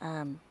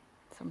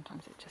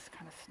 Sometimes it just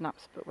kind of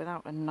snaps, but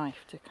without a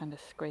knife to kind of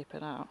scrape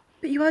it out.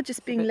 But you are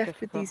just being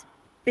left with these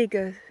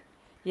bigger,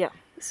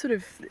 sort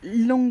of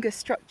longer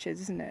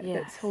structures, isn't it?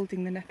 Yes. That's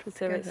holding the nettle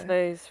together. So it's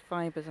those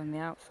fibres on the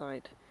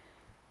outside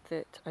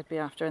that I'd be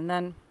after, and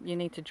then you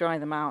need to dry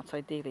them out,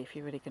 ideally, if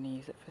you're really going to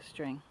use it for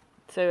string.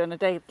 So on a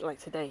day like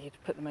today,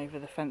 you'd put them over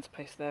the fence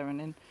post there,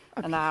 and in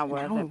an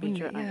hour they'd be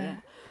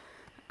dry.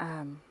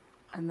 And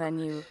then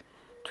you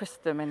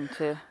twist them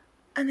into.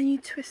 And then you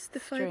twist the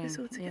fibres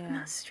all together, and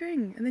that's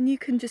string. And then you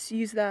can just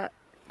use that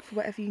for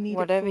whatever you need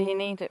Whatever you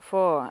need it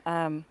for.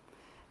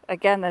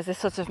 Again, there's this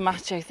sort of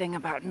macho thing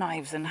about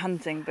knives and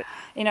hunting, but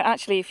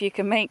actually, if you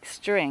can make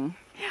string,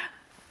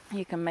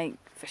 you can make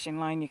fishing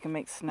line, you can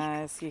make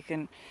snares, you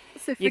can.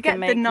 So forget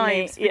the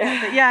knives. You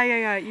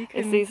can.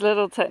 It's these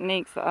little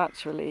techniques that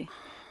actually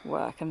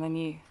work, and then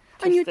you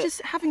And you're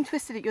just, having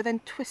twisted it, you're then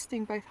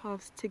twisting both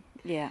halves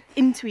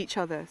into each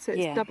other, so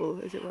it's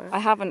double, as it were. I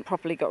haven't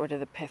properly got rid of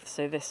the pith,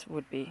 so this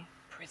would be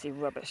pretty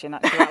rubbish in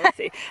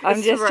actuality.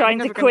 I'm just trying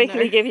to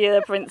quickly give you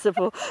the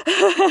principle.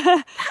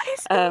 That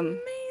is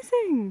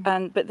amazing.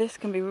 But this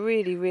can be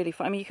really, really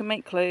fun. I mean, you can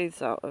make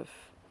clothes out of.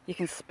 You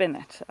can spin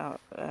it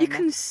out. You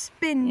can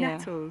spin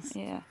nettles.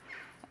 Yeah.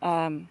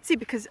 See,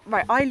 because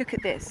I look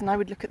at this and I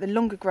would look at the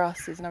longer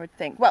grasses and I would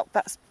think, well,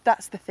 that's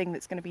the thing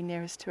that's going to be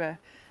nearest to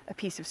a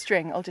piece of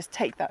string. I'll just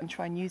take that and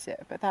try and use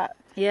it. But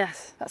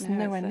that's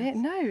nowhere near.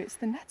 No, it's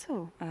the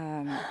nettle.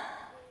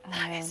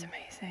 That is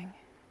amazing.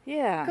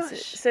 Yeah.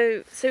 Gosh.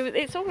 So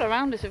it's all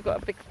around us. We've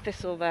got a big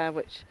thistle there,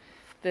 which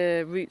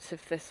the roots of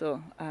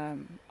thistle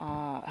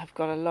have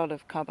got a lot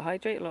of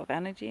carbohydrate, a lot of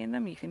energy in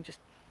them. You can just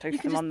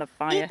toast them on the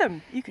fire. Eat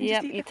them. You can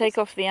just eat you take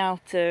off the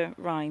outer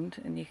rind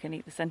and you can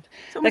eat the centre.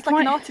 It's almost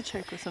like an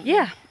artichoke or something.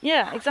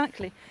 Yeah,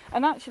 exactly.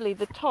 And actually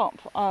the top,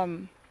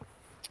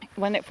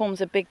 when it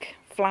forms a big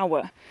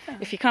flower,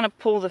 if you kind of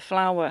pull the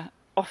flower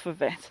off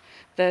of it,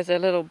 there's a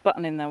little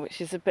button in there which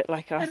is a bit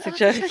like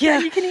artichoke. Yeah,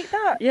 you can eat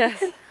that.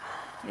 Yes.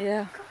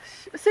 Yeah.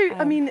 Gosh. So,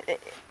 I mean,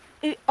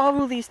 are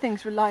all these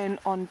things reliant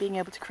on being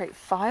able to create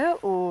fire,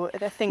 or are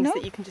there things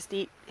that you can just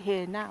eat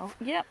here now?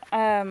 Yep.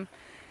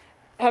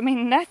 I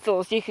mean,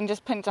 nettles, you can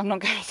just pinch. I'm not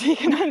going to. You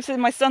can actually,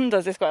 my son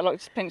does this quite a lot.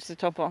 Just pinch the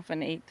top off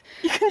and eat.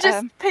 You can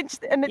just pinch,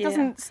 and it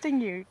doesn't sting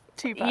you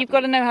too badly. You've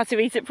got to know how to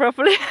eat it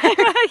properly.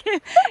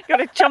 You've got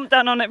to chomp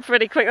down on it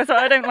pretty quick. That's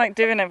why I don't like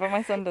doing it, but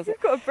my son does it.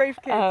 You've got a brave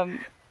kid.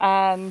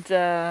 And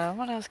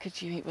what else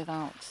could you eat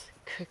without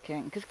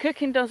cooking? Because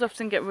cooking does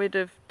often get rid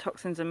of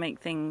toxins and make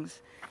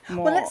things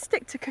more. Well, let's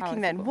stick to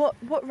cooking then. What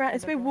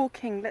as we're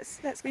walking, let's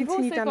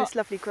continue down this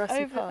lovely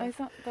grassy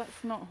path.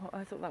 That's not.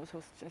 I thought that was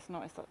horse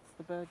chestnut. That's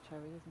the bird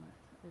cherry, isn't it?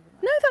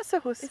 No, that's a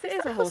horse. It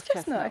is a horse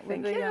chestnut, I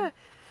think. Yeah.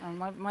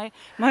 My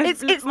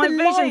It's my the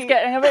vision's light.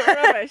 getting a bit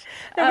rubbish.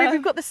 No,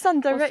 we've got the sun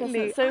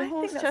directly. So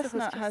horse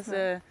chestnut has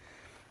a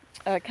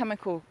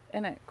chemical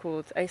in it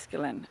called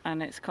escalin,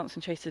 and it's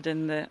concentrated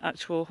in the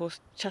actual horse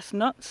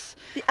chestnuts.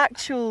 The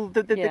actual,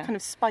 the kind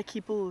of spiky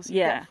balls you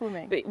get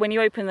forming. But when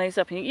you open those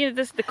up, and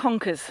there's the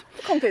conkers.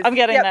 Conkers. I'm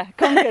getting there.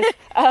 Conkers.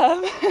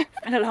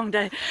 It's been a long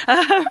day.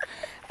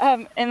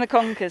 In the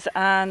conkers,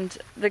 and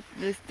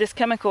this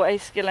chemical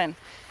escalin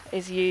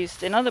is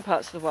used in other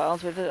parts of the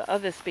world with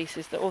other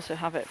species that also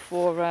have it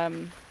for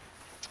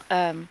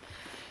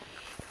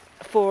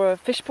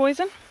fish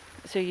poison.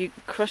 So you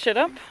crush it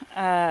up,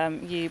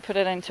 you put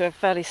it into a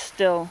fairly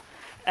still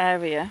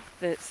area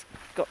that's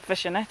got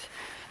fish in it,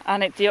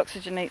 and it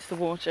deoxygenates the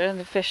water and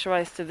the fish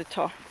rise to the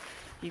top.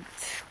 You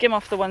skim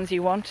off the ones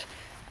you want,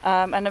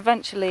 and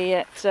eventually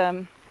it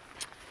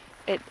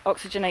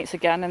oxygenates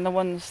again, and the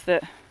ones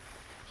that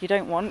you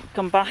don't want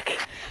come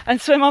back and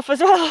swim off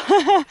as well.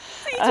 So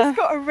you just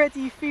got a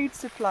ready food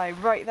supply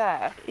right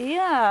there.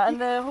 Yeah,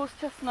 and the horse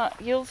chestnut,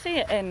 you'll see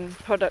it in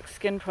products,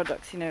 skin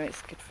products.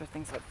 It's good for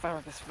things like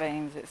varicose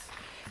veins. It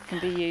can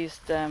be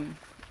used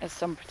as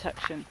sun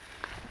protection.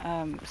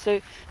 So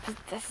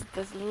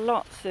there's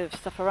lots of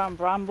stuff around.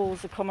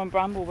 Brambles, the common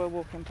bramble we're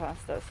walking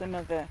past. That's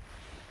another.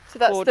 So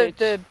that's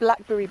the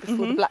blackberry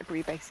before the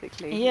blackberry,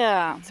 basically.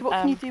 Yeah. So what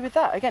can you do with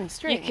that? Again,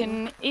 string. You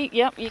can eat.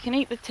 Yep, you can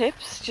eat the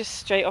tips just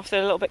straight off. They're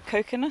a little bit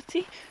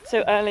coconutty.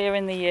 So earlier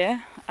in the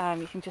year,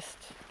 you can just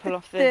pull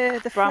off the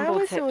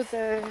bramble flowers tips.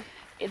 Or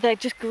they're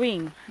just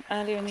green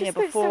earlier in the year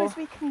before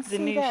the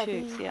new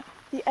shoots.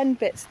 The end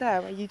bits there,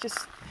 where you just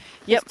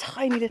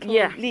tiny little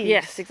leaves.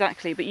 Yes,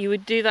 exactly. But you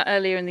would do that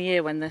earlier in the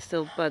year when they're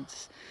still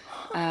buds,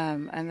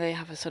 and they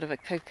have a sort of a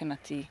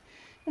coconutty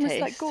almost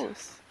taste. like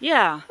gorse.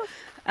 Yeah.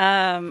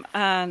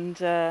 And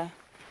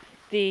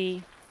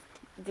the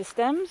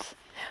stems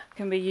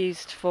can be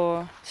used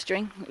for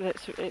string.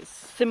 It's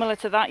similar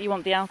to that. You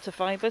want the outer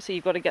fibre, so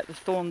you've got to get the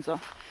thorns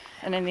off.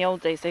 And in the old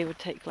days, they would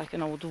take like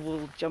an old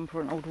wool jumper,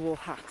 an old wool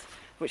hat,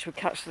 which would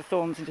catch the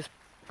thorns and just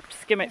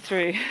skim it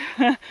through.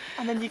 And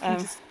then you can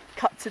just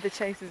cut to the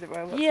chase, as it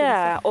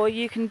were. Or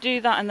you can do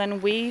that and then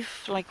weave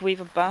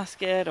a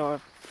basket or a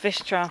fish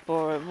trap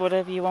or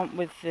whatever you want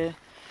with the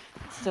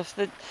stuff.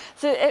 The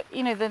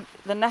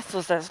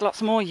nettles, there's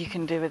lots more you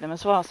can do with them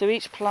as well. So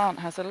each plant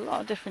has a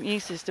lot of different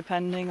uses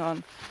depending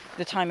on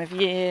the time of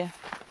year,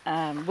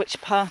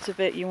 which part of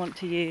it you want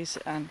to use,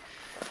 and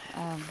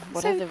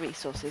what other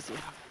resources you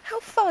have. How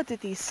far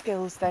did these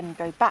skills then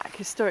go back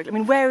historically? I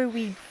mean, where are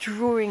we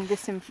drawing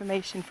this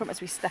information from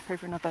as we step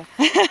over another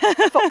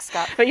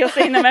foxcap? But you're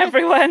seeing them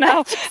everywhere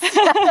now.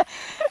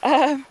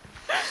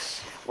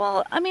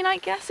 Well, I mean, I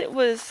guess it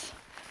was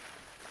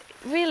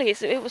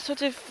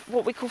sort of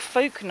what we call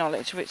folk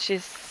knowledge, which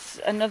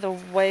is another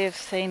way of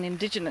saying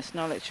indigenous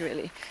knowledge,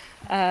 really.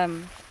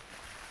 And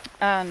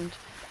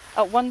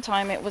at one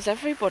time it was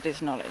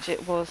everybody's knowledge.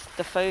 It was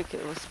the folk,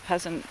 it was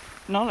peasant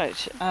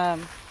knowledge.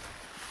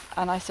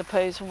 And I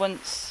suppose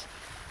once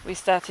we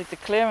started the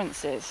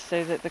clearances,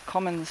 so that the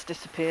commons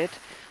disappeared,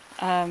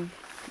 and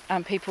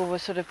people were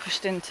sort of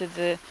pushed into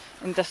the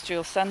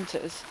industrial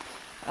centres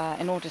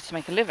in order to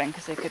make a living,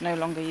 because they could no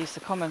longer use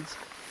the commons,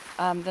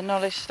 the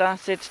knowledge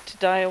started to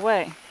die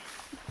away.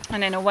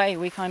 And in a way,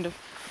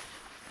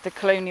 the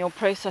colonial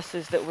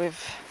processes that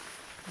we've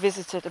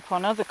visited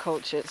upon other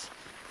cultures,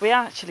 we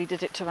actually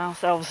did it to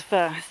ourselves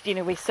first.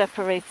 We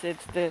separated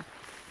the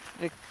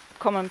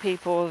common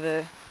people,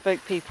 the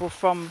folk people,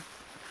 from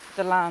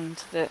the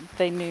land that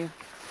they knew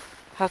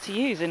how to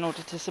use in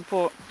order to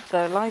support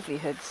their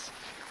livelihoods.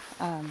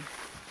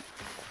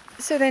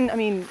 So then, I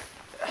mean,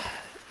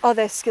 are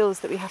there skills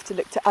that we have to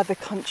look to other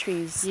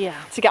countries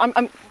to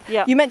get?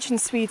 Yeah. You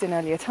mentioned Sweden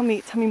earlier. Tell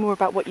me more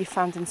about what you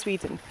found in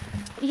Sweden.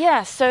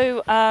 Yeah.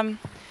 So, and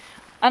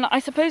I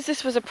suppose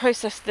this was a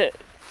process that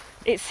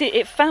it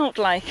felt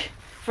like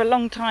for a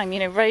long time.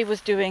 Ray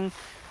was doing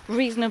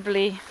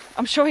reasonably.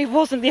 I'm sure he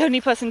wasn't the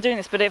only person doing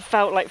this, but it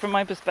felt like, from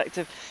my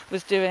perspective,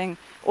 was doing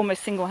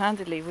almost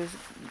single-handedly. Was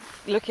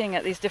looking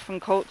at these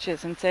different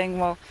cultures and saying,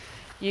 well,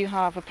 you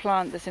have a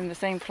plant that's in the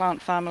same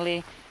plant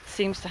family,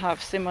 seems to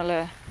have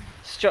similar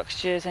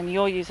structures, and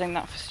you're using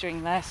that for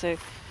string there, so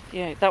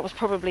that was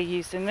probably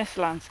used in this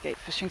landscape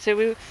for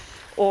string.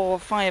 Or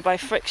fire by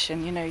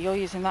friction, you're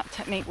using that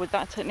technique, would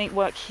that technique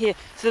work here?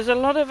 So there's a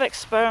lot of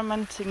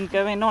experimenting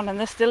going on, and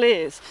there still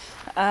is,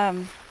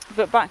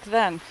 but back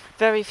then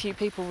very few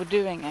people were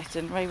doing it,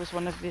 and Ray was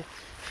one of the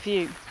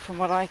few, from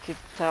what I could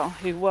tell,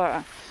 who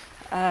were.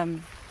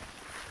 And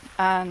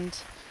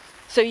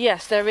so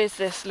yes, there is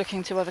this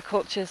looking to other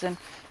cultures, and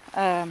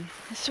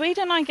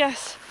Sweden, I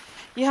guess,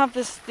 you have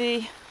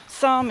the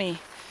Sami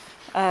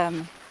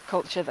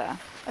culture there.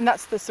 And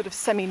that's the sort of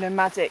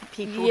semi-nomadic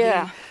people who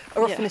are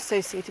often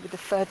associated with the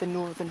further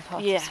northern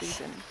part of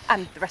Sweden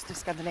and the rest of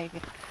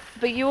Scandinavia.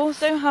 But you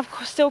also have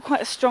still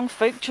quite a strong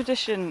folk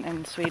tradition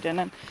in Sweden,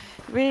 and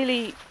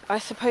really, I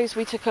suppose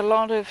we took a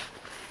lot of,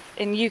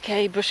 in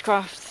UK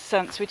bushcraft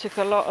sense, we took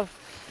a lot of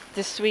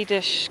the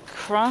Swedish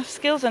craft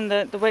skills and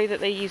the way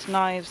that they use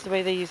knives, the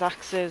way they use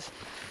axes,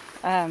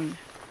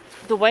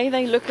 the way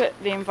they look at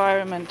the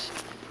environment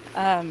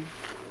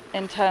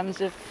in terms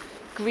of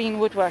green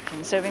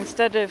woodworking. So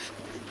instead of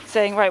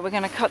saying, right, we're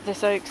going to cut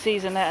this oak,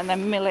 season it, and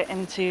then mill it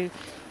into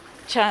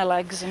chair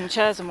legs and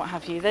chairs and what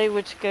have you, they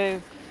would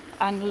go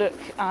and look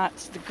at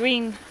the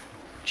green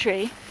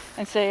tree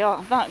and say,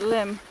 oh, that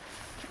limb,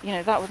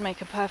 that would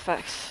make a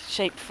perfect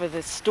shape for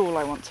the stool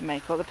I want to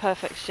make, or the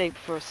perfect shape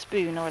for a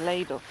spoon or a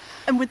ladle.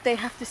 And would they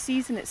have to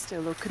season it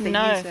still, or could they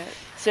use it?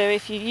 So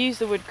if you use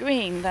the wood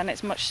green, then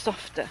it's much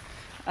softer.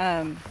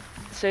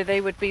 So they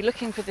would be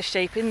looking for the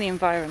shape in the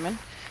environment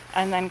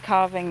and then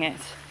carving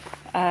it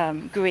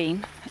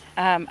green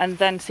and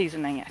then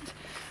seasoning it.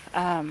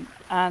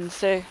 And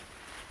so,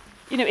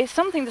 it's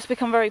something that's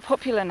become very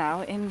popular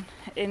now in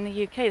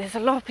the UK. There's a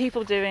lot of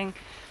people doing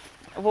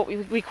what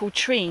we call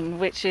treen,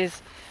 which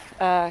is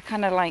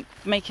kind of like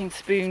making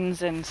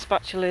spoons and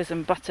spatulas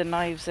and butter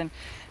knives and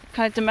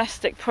kind of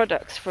domestic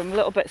products from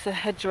little bits of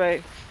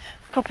hedgerow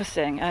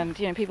coppicing, and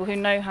people who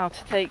know how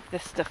to take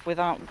this stuff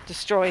without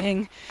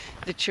destroying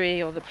the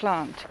tree or the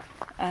plant.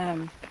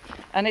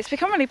 And it's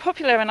become really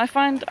popular, and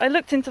I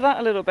looked into that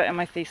a little bit in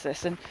my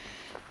thesis and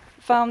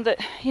found that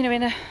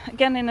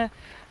in a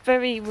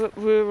very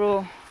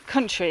rural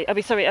country,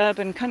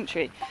 urban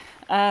country,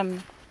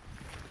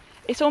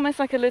 it's almost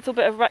like a little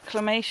bit of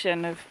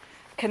reclamation of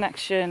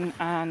connection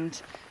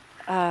and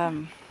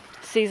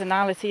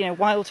seasonality.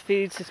 Wild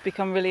foods has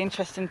become really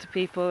interesting to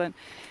people, and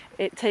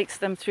it takes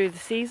them through the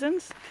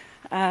seasons,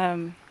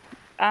 and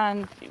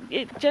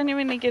it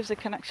genuinely gives a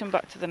connection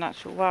back to the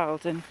natural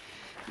world, and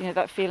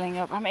that feeling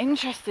of, I'm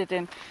interested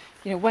in,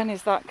 when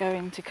is that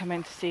going to come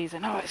into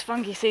season? Oh, it's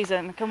fungi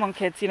season, come on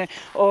kids,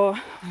 or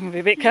I'm going to be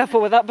a bit careful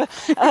with that, but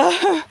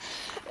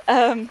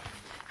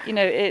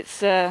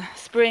it's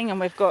spring, and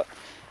we've got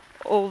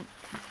all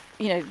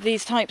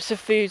these types of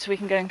foods we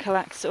can go and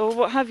collect, or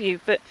what have you.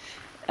 But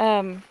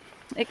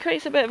it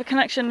creates a bit of a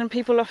connection, and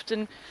people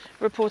often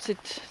reported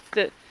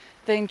that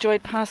they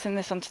enjoyed passing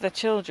this on to their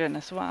children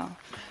as well.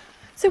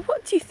 So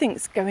what do you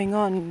think's going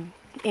on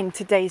in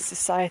today's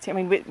society? I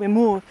mean, we're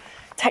more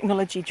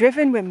technology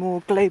driven, we're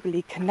more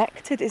globally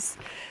connected. Is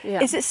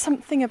it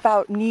something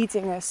about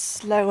needing a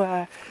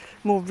slower,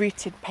 more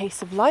rooted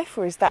pace of life,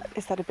 or is that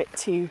a bit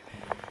too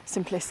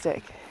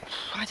simplistic?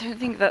 I don't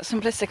think that's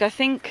simplistic. I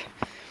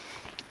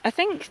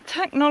think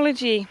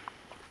technology,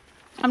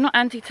 I'm not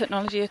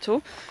anti-technology at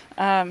all.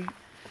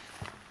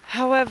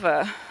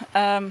 However,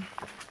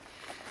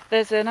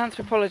 there's an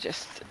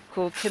anthropologist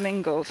called Tim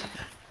Ingold.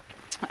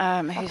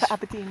 Who's at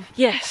Aberdeen.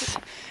 Yes,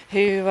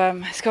 who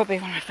has got to be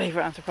one of my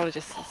favourite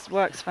anthropologists. His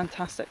work's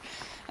fantastic.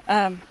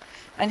 And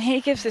he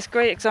gives this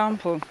great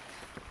example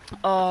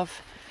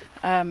of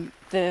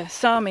the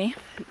Sami,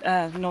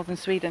 northern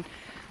Sweden,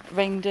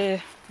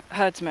 reindeer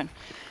herdsmen,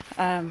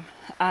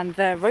 and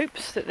their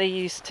ropes that they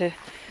use to,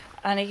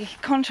 and he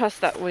contrasts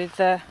that with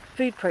a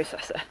food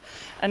processor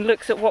and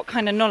looks at what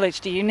kind of knowledge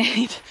do you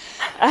need.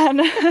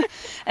 And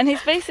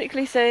he's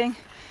basically saying,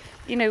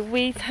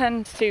 we've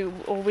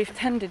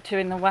tended to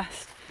in the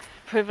West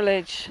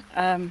privilege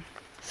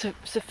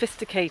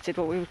sophisticated,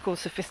 what we would call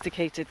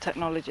sophisticated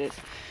technologies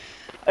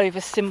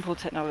over simple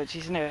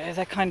technologies.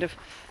 They're kind of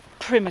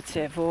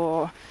primitive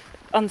or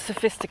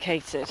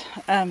unsophisticated.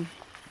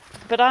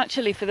 But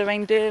actually for the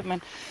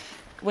reindeerman,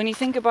 when you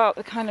think about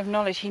the kind of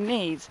knowledge he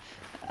needs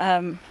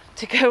to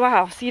go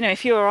out,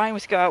 if you or I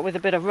was to go out with a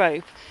bit of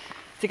rope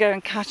to go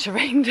and catch a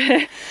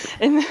reindeer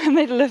in the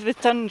middle of the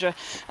tundra,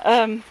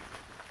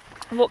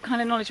 what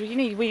kind of knowledge would you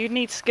need? Well, you'd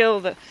need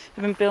skill that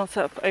had been built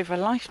up over a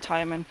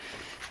lifetime and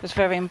was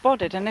very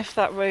embodied. And if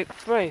that rope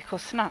broke or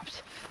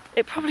snapped,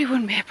 it probably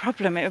wouldn't be a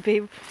problem. It would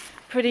be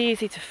pretty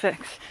easy to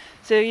fix.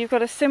 So you've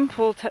got a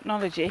simple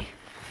technology.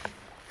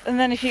 And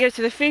then if you go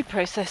to the food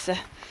processor,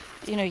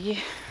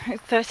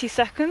 30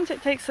 seconds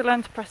it takes to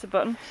learn to press a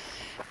button.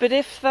 But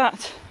if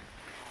that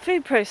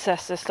food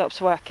processor stops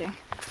working,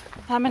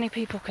 how many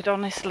people could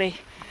honestly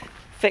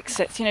fix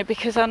it?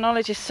 Because our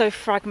knowledge is so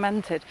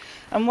fragmented.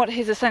 And what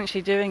he's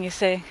essentially doing is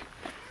saying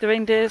the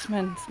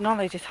reindeersman's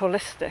knowledge is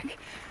holistic.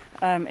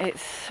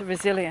 It's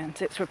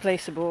resilient, it's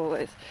replaceable.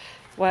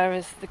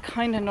 Whereas the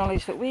kind of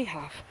knowledge that we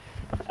have,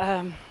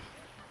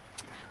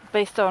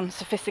 based on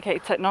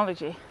sophisticated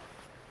technology,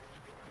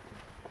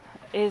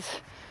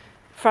 is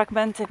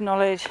fragmented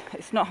knowledge.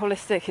 It's not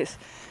holistic. It's,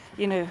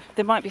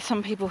 there might be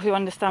some people who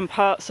understand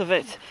parts of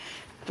it,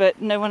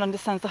 but no one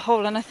understands the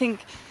whole. And I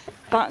think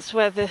that's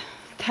where the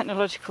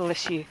technological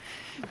issue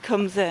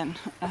comes in,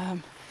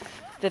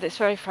 that it's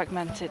very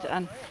fragmented,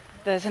 and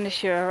there's an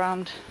issue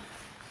around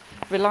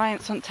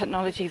reliance on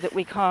technology that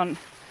we can't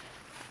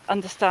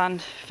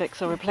understand,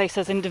 fix or replace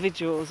as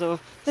individuals. Or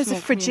there's a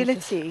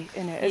fragility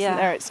in it, isn't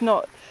there? It's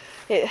not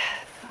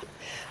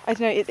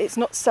it's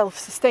not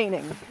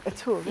self-sustaining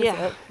at all, is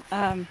it?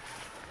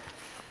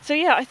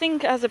 I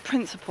think as a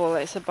principle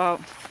it's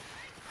about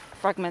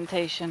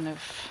fragmentation of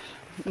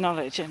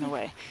knowledge in a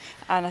way.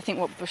 And I think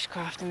what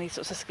bushcraft and these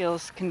sorts of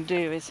skills can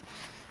do is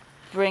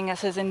bring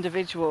us as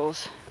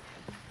individuals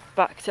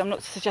back to, I'm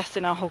not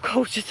suggesting our whole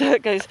culture so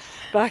it goes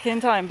back in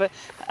time, but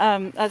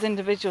as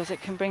individuals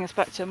it can bring us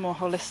back to a more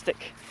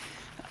holistic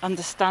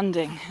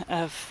understanding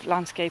of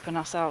landscape and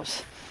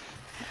ourselves.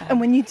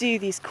 And when you do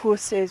these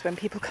courses, when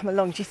people come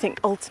along, do you think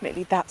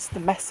ultimately that's the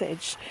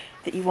message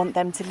that you want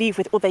them to leave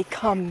with, or they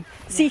come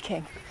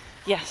seeking?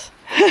 Yes.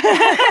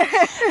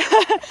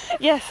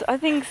 Yes, I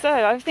think so.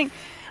 I think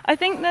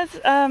there's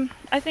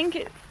I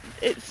think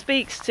it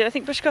speaks to, I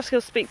think bushcraft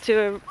skills speak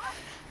to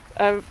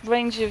a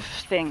range of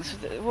things.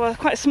 Well,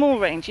 quite a small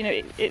range.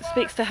 It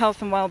speaks to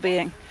health and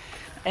well-being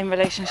in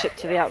relationship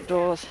to the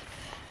outdoors.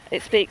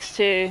 It speaks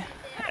to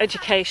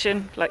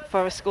education, like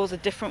forest school's a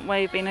different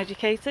way of being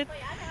educated.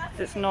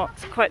 It's not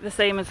quite the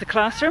same as the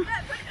classroom.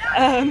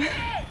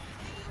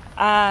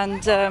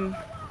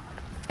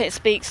 It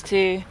speaks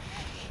to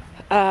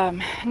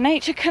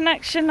nature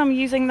connection. I'm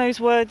using those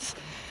words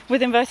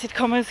with inverted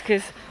commas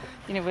because,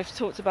 we've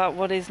talked about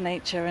what is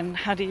nature and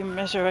how do you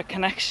measure a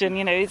connection.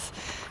 It's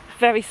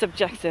very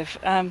subjective.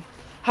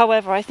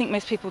 However, I think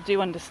most people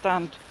do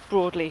understand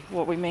broadly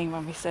what we mean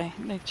when we say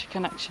nature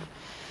connection.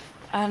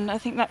 And I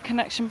think that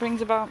connection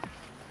brings about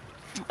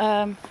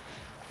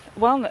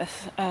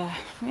wellness,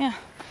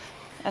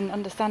 and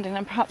understanding.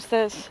 And perhaps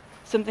there's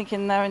something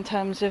in there in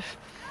terms of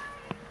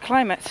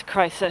climate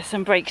crisis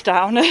and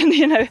breakdown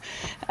and,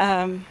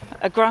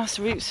 a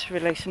grassroots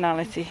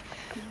relationality.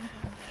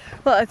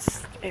 Well,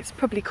 it's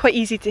probably quite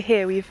easy to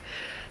hear we've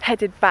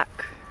headed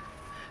back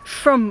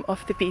from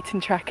off the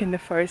beaten track in the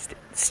forest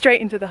straight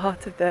into the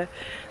heart of the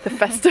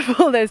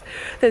festival.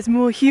 There's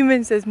more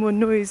humans, there's more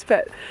noise,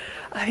 but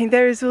I mean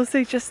there is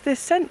also just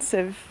this sense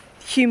of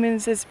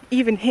humans as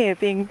even here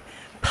being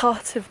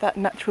part of that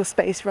natural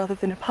space rather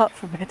than apart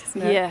from it,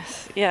 isn't it?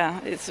 Yes, yeah,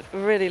 it's a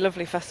really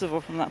lovely festival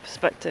from that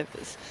perspective.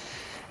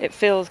 It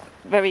feels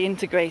very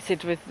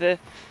integrated with the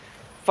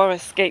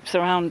forestscapes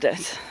around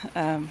it.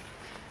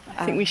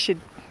 I think we should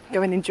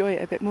go and enjoy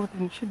it a bit more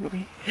then, shouldn't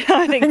we?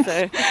 I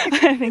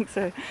think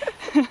so.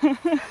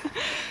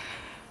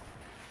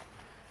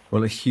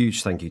 Well, a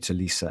huge thank you to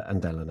Lisa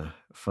and Eleanor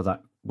for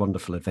that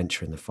wonderful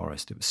adventure in the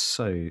forest. It was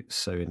so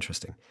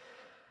interesting.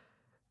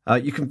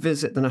 You can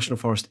visit the National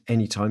Forest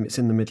anytime. It's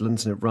in the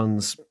Midlands and it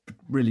runs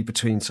really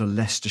between sort of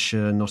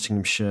Leicestershire,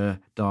 Nottinghamshire,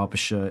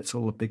 Derbyshire. It's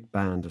all a big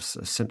band of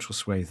a central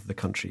swathe of the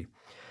country.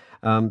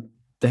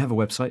 They have a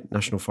website,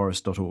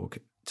 nationalforest.org,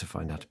 to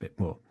find out a bit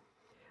more.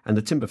 And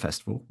the Timber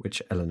Festival,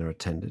 which Eleanor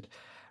attended,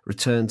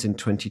 returns in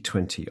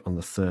 2020 on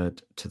the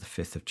 3rd to the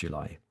 5th of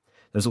July.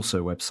 There's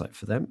also a website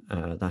for them.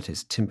 That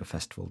is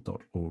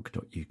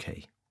timberfestival.org.uk.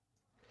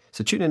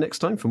 So tune in next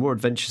time for more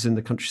adventures in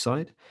the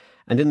countryside.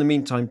 And in the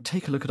meantime,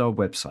 take a look at our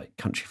website,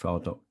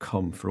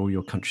 countryfile.com, for all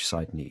your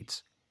countryside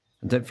needs.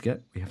 And don't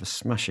forget, we have a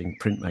smashing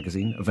print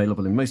magazine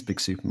available in most big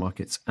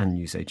supermarkets and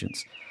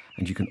newsagents,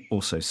 and you can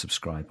also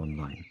subscribe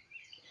online.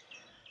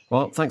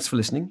 Well, thanks for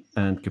listening,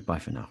 and goodbye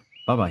for now.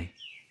 Bye-bye.